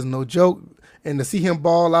injury is no joke. And to see him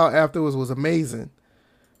ball out afterwards was amazing.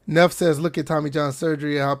 Neff says, look at Tommy John's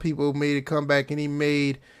surgery, how people made a comeback, and he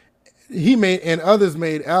made, and others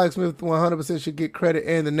made. Alex Smith 100% should get credit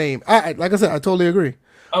and the name. Like I said, I totally agree.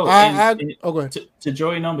 Oh, go ahead. To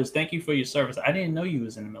Joey Numbers, thank you for your service. I didn't know you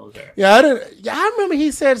was in the military. Yeah, I didn't. Yeah, I remember he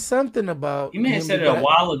said something about. You may have said it a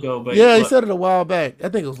while ago, but yeah, he said it a while back. I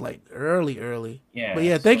think it was like early. Yeah, but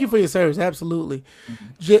yeah, thank you for your service. Absolutely.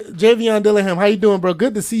 Javion Dillingham, how you doing, bro?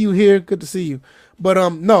 Good to see you here. Good to see you. But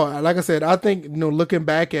no, like I said, I think looking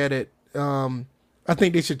back at it, I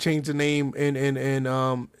think they should change the name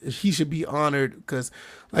and he should be honored because,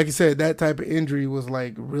 like you said, that type of injury was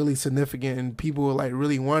like really significant and people were like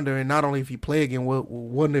really wondering not only if he play again,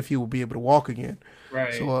 wondering if he will be able to walk again.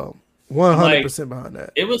 Right. So 100% behind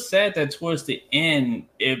that. It was sad that towards the end,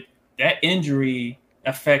 that injury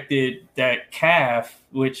affected that calf,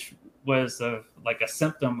 which was like a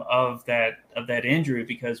symptom of that injury,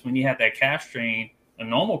 because when you had that calf strain, a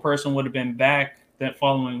normal person would have been back that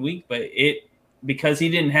following week, but because he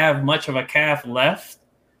didn't have much of a calf left,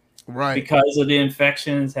 right? Because of the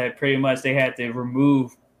infections, they had to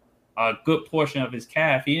remove a good portion of his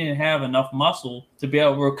calf. He didn't have enough muscle to be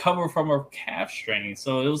able to recover from a calf strain.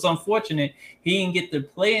 So it was unfortunate he didn't get to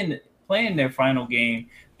play in their final game,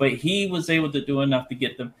 but he was able to do enough to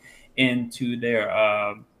get them into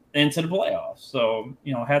their into the playoffs. So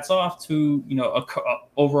hats off to a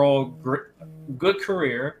overall good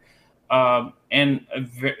career. And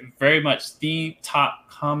very much the top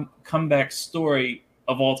comeback story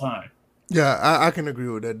of all time. Yeah, I can agree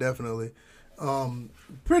with that, definitely.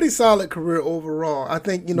 Pretty solid career overall. I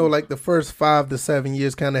think, like the first 5 to 7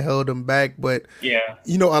 years kind of held him back, but yeah,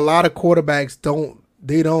 a lot of quarterbacks don't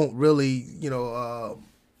really,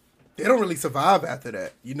 they don't really survive after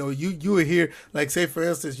that. You would hear, like, say, for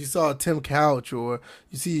instance, you saw Tim Couch, or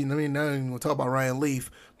you see, not even going to talk about Ryan Leaf,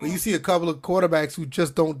 but you see a couple of quarterbacks who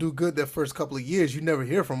just don't do good their first couple of years. You never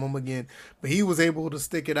hear from them again. But he was able to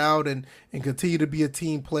stick it out and continue to be a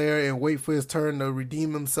team player and wait for his turn to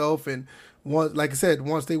redeem himself. And like I said,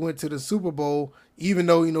 once they went to the Super Bowl, even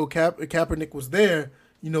though, Kaepernick was there,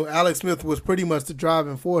 Alex Smith was pretty much the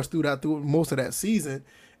driving force through most of that season.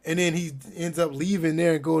 And then he ends up leaving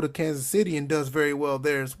there and go to Kansas City and does very well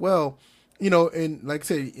there as well. And like I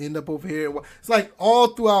said, end up over here. It's like all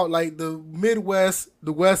throughout, like the Midwest,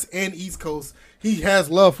 the West, and East Coast, he has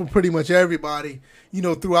love from pretty much everybody,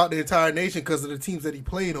 throughout the entire nation because of the teams that he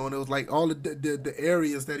played on. It was like all the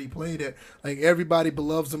areas that he played at. Like everybody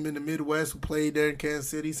loves him in the Midwest who played there in Kansas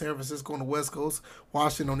City, San Francisco on the West Coast,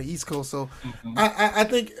 Washington on the East Coast. So I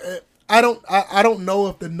think I don't know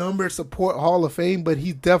if the numbers support Hall of Fame, but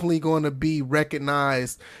he's definitely going to be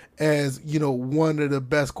recognized as, one of the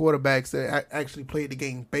best quarterbacks that actually played the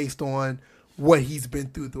game based on what he's been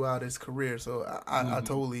throughout his career. So I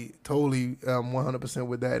totally 100%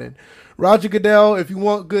 with that. And Roger Goodell, if you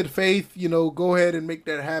want good faith, go ahead and make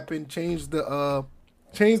that happen. Change the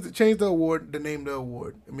award, the name of the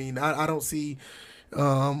award. I mean, I don't see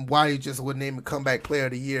why you just would name a comeback player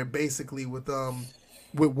of the year, basically with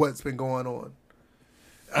what's been going on.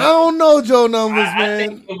 I don't know, Joe Numbers, man. I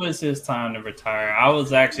think it was his time to retire. I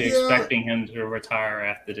was actually expecting him to retire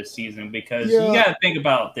after the season because you got to think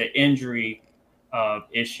about the injury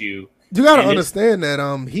issue. You got to understand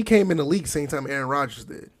that he came in the league same time Aaron Rodgers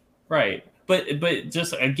did. Right. But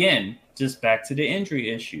just back to the injury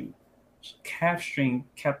issue. Calf strain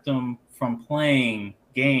kept him from playing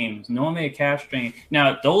games. Normally a calf strain.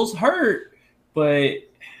 Now, those hurt, but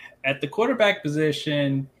at the quarterback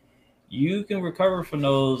position, you can recover from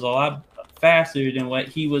those a lot faster than what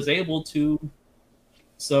he was able to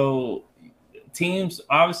So teams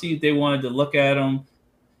obviously they wanted to look at him.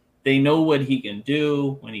 They know what he can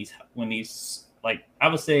do when he's like I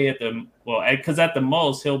would say because at the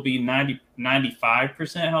most he'll be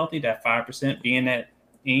 95% healthy. That 5% being that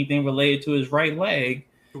anything related to his right leg.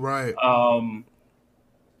 Right.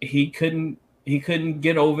 He couldn't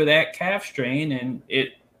get over that calf strain, and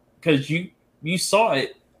it because you saw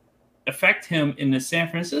it affect him in the San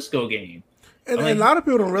Francisco game. And a lot of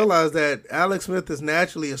people don't realize that Alex Smith is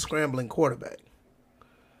naturally a scrambling quarterback.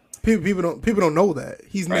 People don't know that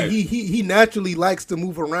he naturally likes to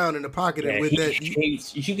move around in the pocket, and with that,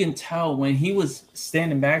 you can tell when he was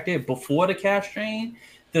standing back there before the calf strain,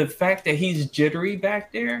 the fact that he's jittery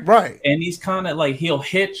back there, right? And he's kind of like he'll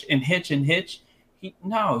hitch and hitch and hitch. He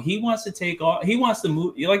wants to take off. He wants to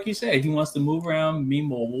move, like you said. He wants to move around, be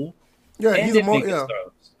mobile. Yeah,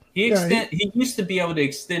 He used to be able to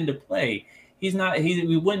extend the play. He's not.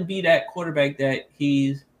 We wouldn't be that quarterback that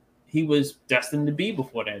he was destined to be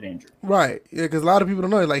before that injury. Right. Yeah, because a lot of people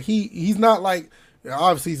don't know. Like he's not like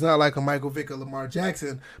obviously he's not like a Michael Vick or Lamar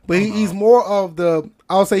Jackson, but he's more of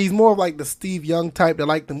he's more of like the Steve Young type that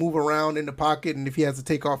like to move around in the pocket, and if he has to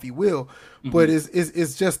take off, he will. Mm-hmm. But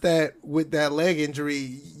it's just that with that leg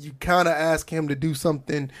injury, you kind of ask him to do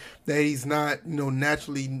something that he's not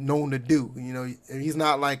naturally known to do. He's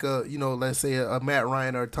not like let's say a Matt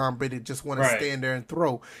Ryan or a Tom Brady just want to stand there and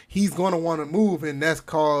throw. He's going to want to move, and that's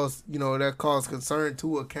caused concern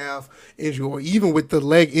to a calf injury or even with the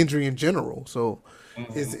leg injury in general. So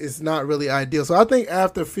it's not really ideal. So I think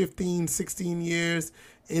after 15, 16 years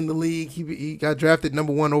in the league, he got drafted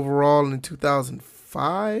number 1 overall in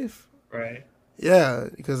 2005. Right. Yeah,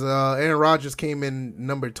 because Aaron Rodgers came in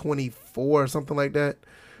number 24 or something like that.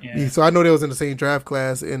 Yeah. So I know they was in the same draft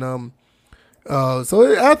class, and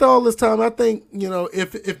so after all this time, I think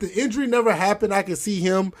if the injury never happened, I could see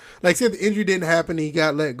him. Like, say the injury didn't happen, he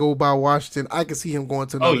got let go by Washington. I could see him going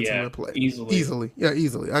to another team and play easily. Yeah,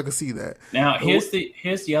 easily. I could see that. Now here's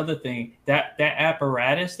the other thing that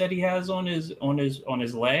apparatus that he has on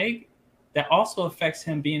his leg that also affects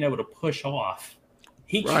him being able to push off.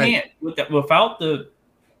 He can't without the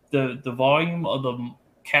volume of the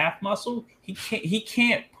calf muscle. He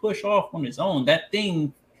can't push off on his own. That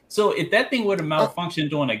thing. So if that thing were to malfunction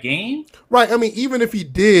during a game, right? I mean, even if he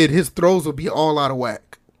did, his throws would be all out of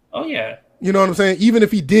whack. Oh yeah. You know what I'm saying? Even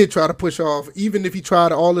if he did try to push off, even if he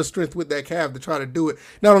tried all his strength with that calf to try to do it,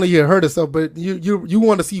 not only you hurt himself, but you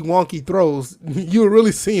want to see wonky throws. You'll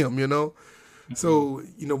really see them. Mm-hmm. So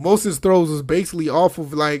most of his throws is basically off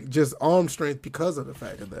of like just arm strength because of the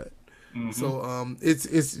fact of that. Mm-hmm. So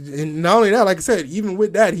it's and not only that, like I said, even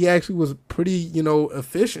with that, he actually was pretty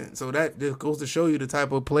efficient. So that just goes to show you the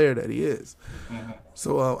type of player that he is. Mm-hmm.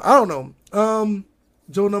 So I don't know.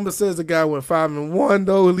 Joe Number says the guy went 5-1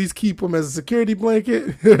 though. At least keep him as a security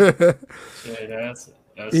blanket. Yeah, that's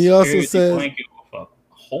he also says blanket with a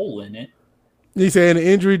hole in it. He's saying the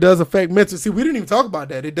injury does affect mental. See, we didn't even talk about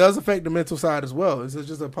that. It does affect the mental side as well. It's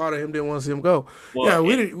just a part of him didn't want to see him go. Well,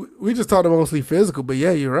 we just talked about mostly physical, but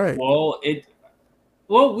yeah, you're right. Well,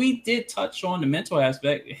 we did touch on the mental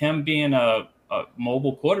aspect. Him being a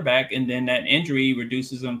mobile quarterback, and then that injury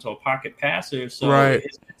reduces him to a pocket passer. So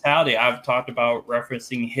his mentality, I've talked about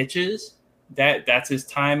referencing hitches. That's his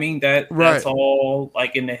timing. That's all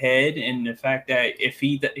like in the head, and the fact that if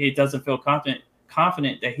he doesn't feel confident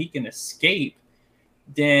that he can escape,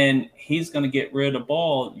 then he's going to get rid of the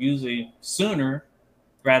ball usually sooner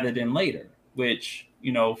rather than later, which,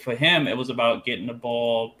 for him, it was about getting the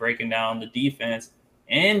ball, breaking down the defense,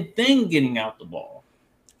 and then getting out the ball.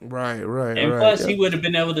 Right. And plus, he would have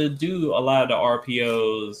been able to do a lot of the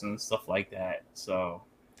RPOs and stuff like that. So,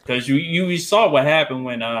 because you saw what happened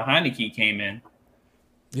when Heineke came in.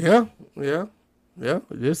 Yeah.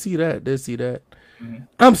 Did see that. Mm-hmm.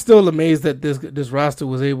 I'm still amazed that this roster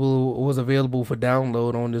was available for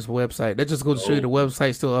download on this website. That just goes to show you the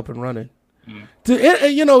website's still up and running. Mm-hmm.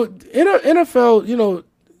 NFL,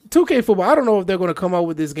 2K football. I don't know if they're going to come out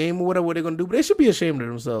with this game or whatever they're going to do, but they should be ashamed of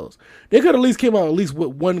themselves. They could at least came out with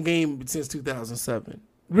one game since 2007,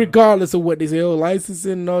 regardless of what they say.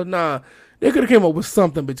 Licensing? No, nah. They could have came up with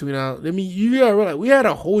something between now. I mean, you gotta realize we had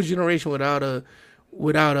a whole generation without a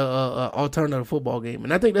alternative football game,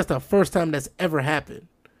 and I think that's the first time that's ever happened.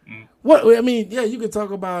 You could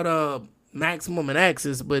talk about Maximum and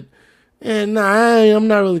Axis, but I'm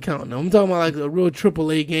not really counting them. I'm talking about like a real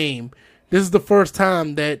AAA game. This is the first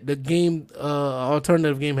time that the game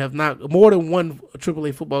alternative game have not more than one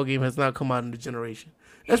AAA football game has not come out in the generation.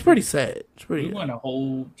 That's pretty sad. We went a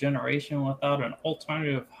whole generation without an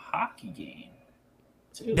alternative hockey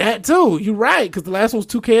game. That too. You're right, because the last one was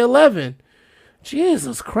 2K11.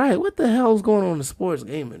 Jesus Christ, what the hell is going on in sports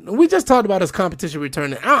gaming? We just talked about this competition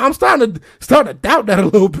returning. I'm starting to doubt that a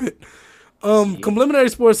little bit. Yeah. Complimentary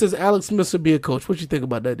Sports says Alex Smith should be a coach. What you think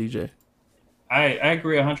about that, DJ? I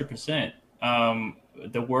agree 100%.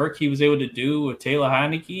 The work he was able to do with Taylor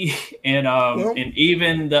Heineke Well, and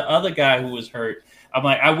even the other guy who was hurt. I'm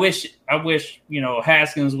like, I wish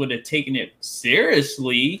Haskins would have taken it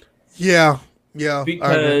seriously. yeah, I agree.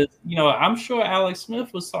 Because I'm sure Alex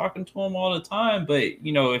Smith was talking to him all the time, but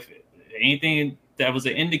if anything that was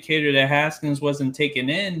an indicator that Haskins wasn't taking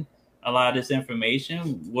in a lot of this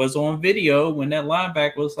information was on video when that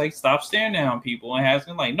linebacker was like, "Stop staring down people," and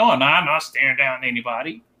Haskins like, "No, I'm not staring down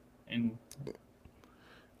anybody." And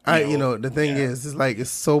The thing is, it's like it's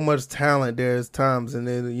so much talent. There's times, and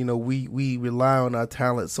then we rely on our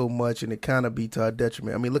talent so much, and it kind of be to our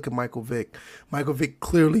detriment. I mean, look at Michael Vick. Michael Vick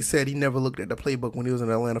clearly said he never looked at the playbook when he was in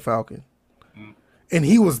Atlanta Falcon, and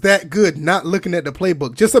he was that good not looking at the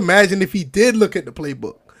playbook. Just imagine if he did look at the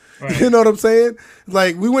playbook. Right. You know what I'm saying?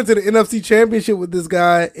 Like, we went to the NFC Championship with this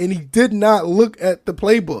guy, and he did not look at the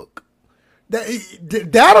playbook.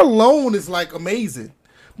 That alone is like amazing.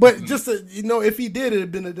 But just if he did, it'd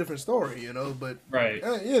have been a different story, But right,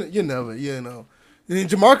 you never, And then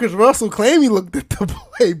Jamarcus Russell claimed he looked at the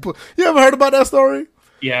playbook. You ever heard about that story?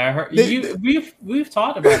 Yeah, I heard. We've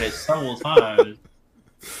talked about it several times.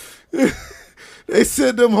 They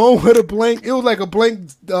sent them home with a blank. It was like a blank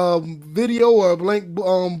video or a blank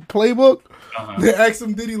playbook. Uh-huh. They asked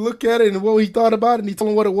him, did he look at it and what he thought about it? And he told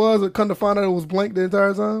them what it was. And come to find out it was blank the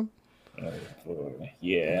entire time.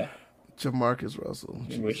 Yeah. Jamarcus Russell.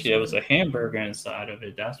 I wish there was a hamburger inside of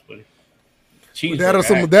it. That's what.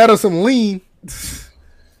 That or some lean.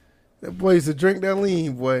 That boy used to drink that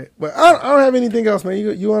lean, boy. But I don't have anything else, man.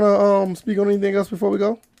 You want to speak on anything else before we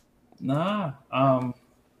go? Nah.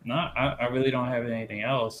 I really don't have anything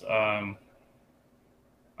else. Other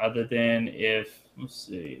than let's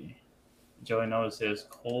see. Joey Noah says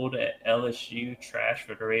cold at LSU, trash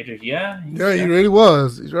for the Raiders. Yeah, he really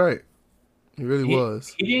was. He's right. He really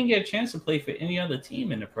was. He didn't get a chance to play for any other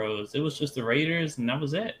team in the pros. It was just the Raiders, and that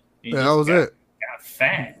was it. That was it. Got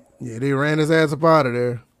fat. Yeah, they ran his ass up out of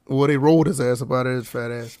there. Well, they rolled his ass up out of his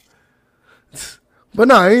fat ass. But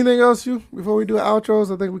no, anything else before we do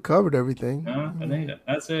outros? I think we covered everything. No, I think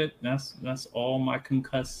that's it. That's all my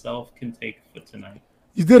concussed self can take for tonight.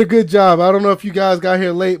 You did a good job. I don't know if you guys got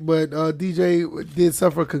here late, but DJ did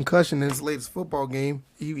suffer a concussion in his latest football game.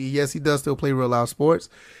 He does still play Real Live Sports.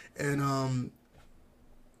 And I'm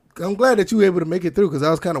glad that you were able to make it through because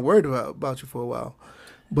I was kind of worried about you for a while.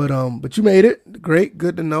 But you made it. Great.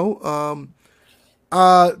 Good to know.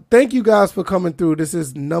 Thank you guys for coming through. This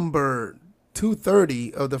is number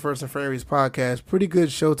 230 of the First and Framerates podcast. Pretty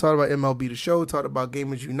good show. Talked about MLB The Show. Talked about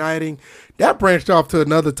Gamers Uniting. That branched off to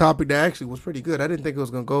another topic that actually was pretty good. I didn't think it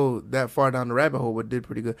was going to go that far down the rabbit hole, but did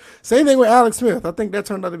pretty good. Same thing with Alex Smith. I think that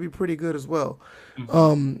turned out to be pretty good as well.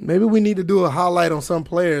 Mm-hmm. Maybe we need to do a highlight on some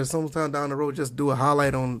players sometime down the road. Just do a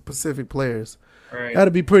highlight on Pacific players. Right.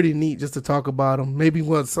 That'd be pretty neat just to talk about them. Maybe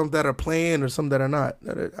some that are playing or some that are not.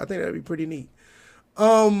 I think that'd be pretty neat.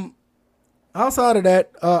 Outside of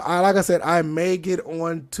that, like I said, I may get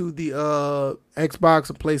on to the Xbox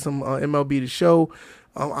and play some MLB The Show.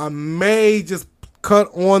 I may just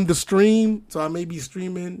cut on the stream, so I may be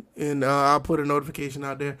streaming, and I'll put a notification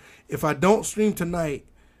out there. If I don't stream tonight,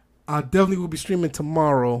 I definitely will be streaming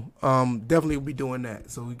tomorrow. Definitely will be doing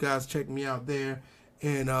that. So you guys check me out there,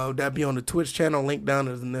 and that'll be on the Twitch channel. Link down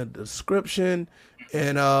in the description,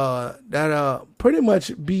 and that'll pretty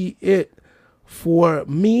much be it for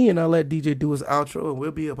me, and I'll let DJ do his outro, and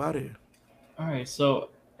we'll be up out of here. All right,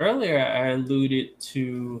 so earlier I alluded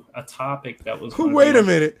to a topic that was... Wait a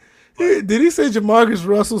minute. Did he say Jamarcus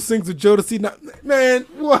Russell sings with Jodeci? Man,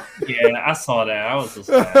 what? Yeah, I saw that. I was just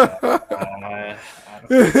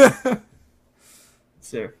like...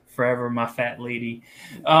 So, forever my fat lady.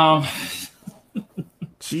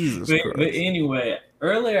 Jesus Christ. But anyway,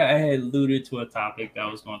 earlier I had alluded to a topic that I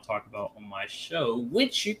was going to talk about on my show,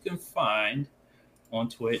 which you can find on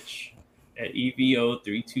Twitch at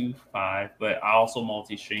EVO325, but I also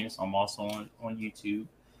multi-stream, so I'm also on YouTube.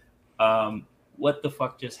 What the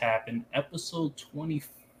fuck just happened? Episode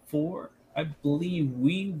 24, I believe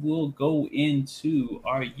we will go into,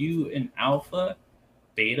 are you an alpha,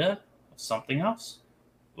 beta, or something else?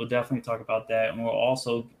 We'll definitely talk about that, and we'll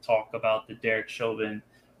also talk about the Derek Chauvin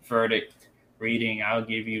verdict reading. I'll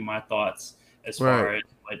give you my thoughts as far as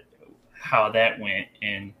how that went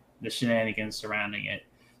and the shenanigans surrounding it.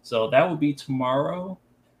 So that will be tomorrow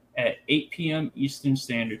at 8 p.m. Eastern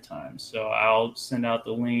Standard Time. So I'll send out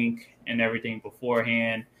the link and everything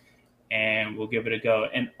beforehand. and we'll give it a go.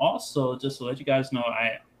 And also, just to let you guys know,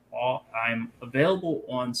 I'm available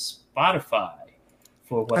on Spotify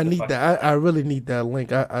for I what the need fuck. that. I really need that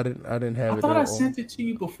link. I didn't have I it thought I on. sent it to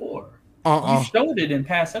you before. You showed it in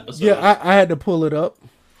past episodes. Yeah, I had to pull it up.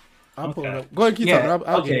 I'll pull it Okay. up. Go ahead, keep talking.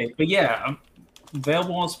 I'll get Okay. it. But yeah, I'm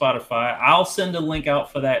available on Spotify. I'll send a link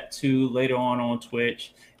out for that too later on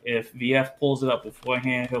Twitch. If VF pulls it up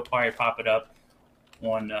beforehand, he'll probably pop it up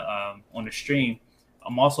on the stream.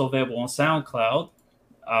 I'm also available on SoundCloud.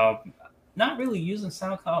 Not really using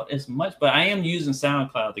SoundCloud as much, but I am using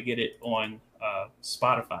SoundCloud to get it on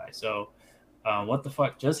Spotify. So what the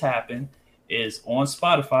fuck just happened is on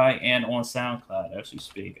Spotify and on SoundCloud as we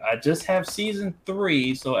speak. I just have season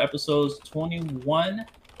 3, so episodes 21,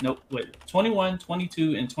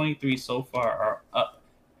 22, and 23 so far are up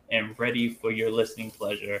and ready for your listening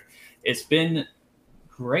pleasure. It's been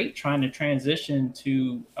great trying to transition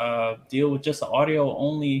to deal with just an audio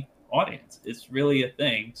only audience. It's really a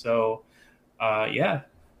thing. So yeah,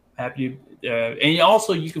 happy to, and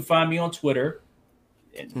also you can find me on Twitter.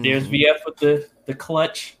 There's VF with the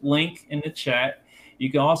clutch link in the chat.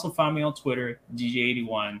 You can also find me on Twitter,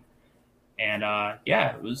 DJ81. And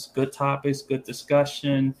yeah, it was good topics, good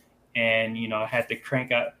discussion. And I had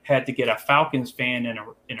to get a Falcons fan in a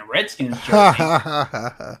Redskins jersey,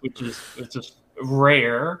 which is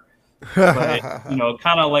rare, but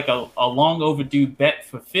kind of like a long overdue bet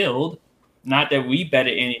fulfilled. Not that we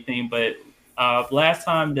betted anything, but last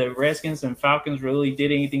time the Redskins and Falcons really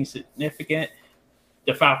did anything significant,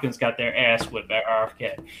 the Falcons got their ass whipped by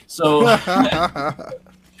RFK. So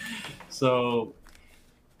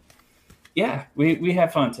yeah, we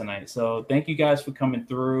had fun tonight. So thank you guys for coming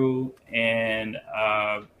through, and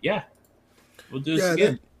yeah, we'll do this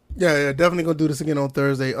again. Yeah, definitely gonna do this again on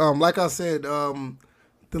Thursday. Like I said, the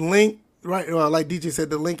link like DJ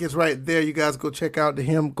said, the link is right there. You guys go check out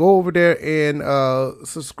him. Go over there and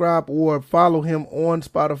subscribe or follow him on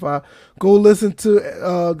Spotify. Go listen to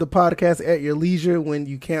the podcast at your leisure when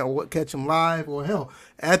you can't catch him live, or hell,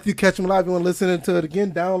 after you catch him live, you want to listen to it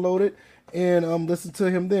again, download it and listen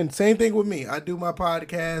to him then. Same thing with me. I do my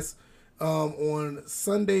podcast on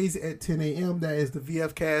Sundays at 10 a.m. That is the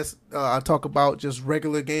VF Cast. I talk about just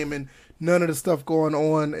regular gaming, none of the stuff going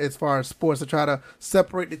on as far as sports. I try to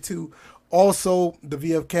separate the two. Also, the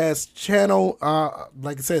VF Cast channel,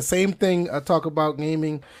 like I said, same thing. I talk about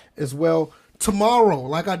gaming as well. Tomorrow,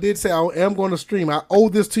 like I did say, I am going to stream. I owe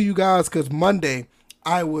this to you guys because Monday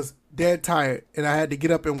I was dead tired and I had to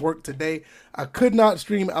get up and work today. I could not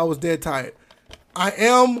stream. I was dead tired. I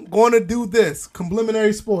am going to do this.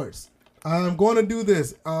 Complimentary Sports. I'm going to do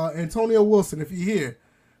this. Antonio Wilson, if you're here,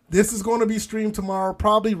 this is going to be streamed tomorrow,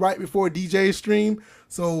 probably right before DJ's stream.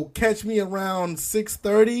 So catch me around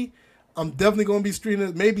 6:30. I'm definitely going to be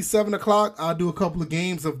streaming maybe 7 o'clock. I'll do a couple of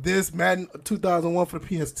games of this Madden 2001 for the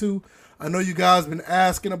PS2. I know you guys been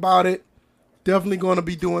asking about it. Definitely going to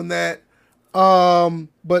be doing that.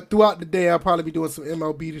 But throughout the day, I'll probably be doing some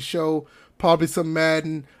MLB The Show, probably some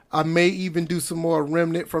Madden. I may even do some more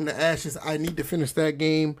Remnant from the Ashes. I need to finish that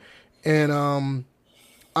game. And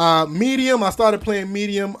Medium, I started playing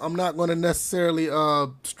Medium. I'm not going to necessarily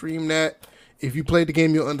stream that. If you played the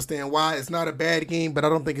game, you'll understand why. It's not a bad game, but I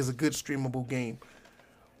don't think it's a good streamable game.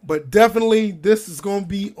 But definitely, this is going to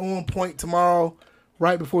be on point tomorrow,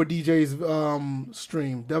 right before DJ's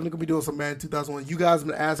stream. Definitely going to be doing some Madden 2001. You guys have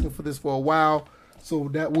been asking for this for a while, so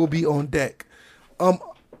that will be on deck.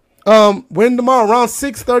 When tomorrow, around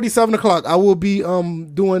 6:30, 7 o'clock, I will be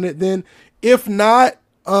doing it then. If not,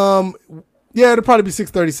 yeah, it'll probably be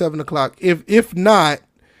 6:30, 7 o'clock. If not,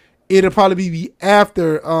 it'll probably be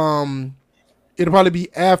after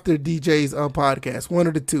DJ's podcast, one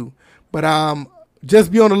of the two. But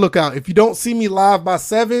just be on the lookout. If you don't see me live by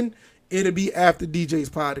 7, it'll be after DJ's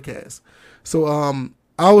podcast. So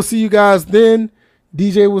I will see you guys then.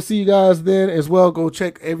 DJ will see you guys then as well. Go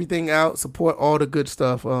check everything out. Support all the good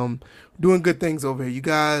stuff. Doing good things over here. You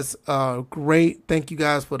guys are great. Thank you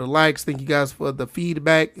guys for the likes. Thank you guys for the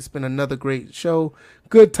feedback. It's been another great show.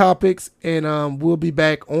 Good topics. And we'll be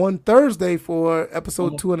back on Thursday for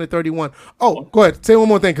episode 231. Oh, go ahead. Say one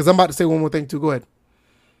more thing because I'm about to say one more thing too. Go ahead.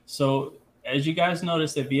 So as you guys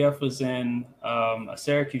noticed that VF was in a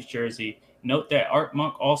Syracuse jersey, note that Art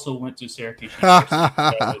Monk also went to Syracuse. So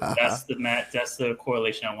that's the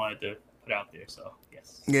correlation I wanted to put out there. So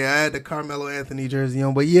yes. Yeah, I had the Carmelo Anthony jersey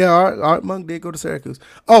on, but yeah, Art Monk did go to Syracuse.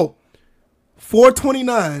 Oh,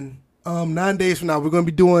 4/29, 9 days from now, we're going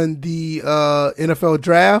to be doing the NFL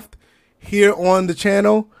draft here on the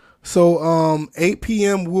channel. So 8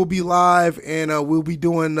 p.m. we'll be live and we'll be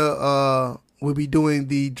doing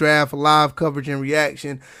the draft live coverage and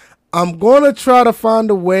reaction. I'm going to try to find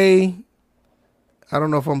a way. I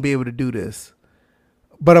don't know if I'm going to be able to do this,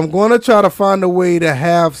 but I'm going to try to find a way to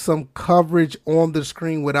have some coverage on the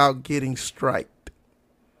screen without getting striked.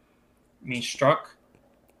 I mean, struck?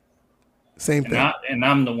 Same thing. And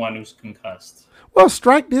I'm the one who's concussed. Well,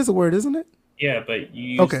 striked is a word, isn't it? Yeah, but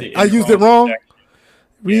you used it. I used it wrong. Section.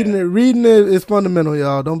 Reading it is fundamental,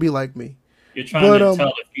 y'all. Don't be like me. You're trying to tell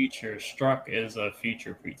the future. Struck is a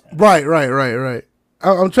future pretense. Right.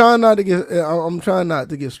 I'm trying not to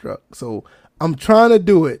get struck. So I'm trying to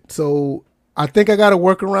do it. So I think I got to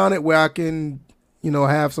work around it where I can,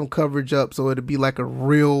 have some coverage up so it'll be like a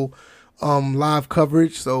real live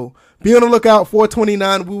coverage. So be on the lookout.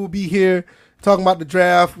 429, we will be here talking about the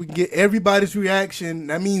draft. We can get everybody's reaction.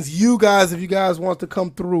 That means you guys, if you guys want to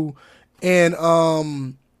come through and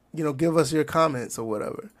give us your comments or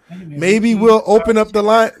whatever. Maybe we'll open up the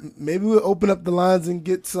line. Maybe we'll open up the lines and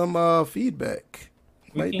get some feedback.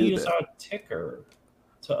 We can use our ticker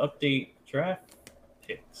to update draft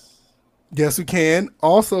picks. Yes, we can.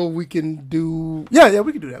 Also, we can do. Yeah,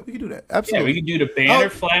 we can do that. We can do that. Absolutely. Yeah, we can do the banner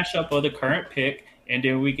flash up of the current pick, and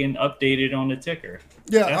then we can update it on the ticker.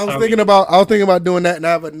 Yeah, I was thinking about doing that, and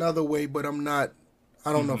I have another way, but I'm not.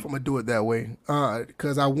 I don't know if I'm gonna do it that way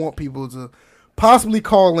because I want people to possibly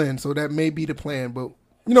call in. So that may be the plan, but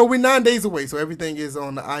we're 9 days away, so everything is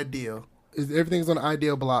on the ideal. Everything's on the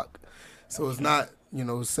ideal block, so it's not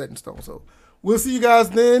set in stone. So we'll see you guys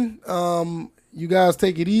then. You guys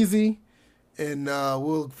take it easy, and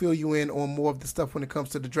we'll fill you in on more of the stuff when it comes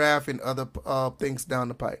to the draft and other things down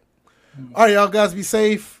the pipe. All right, y'all guys, be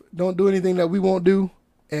safe. Don't do anything that we won't do,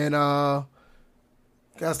 and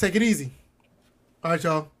guys, take it easy. All right,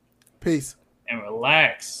 y'all. Peace. And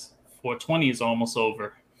relax. 420 is almost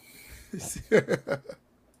over.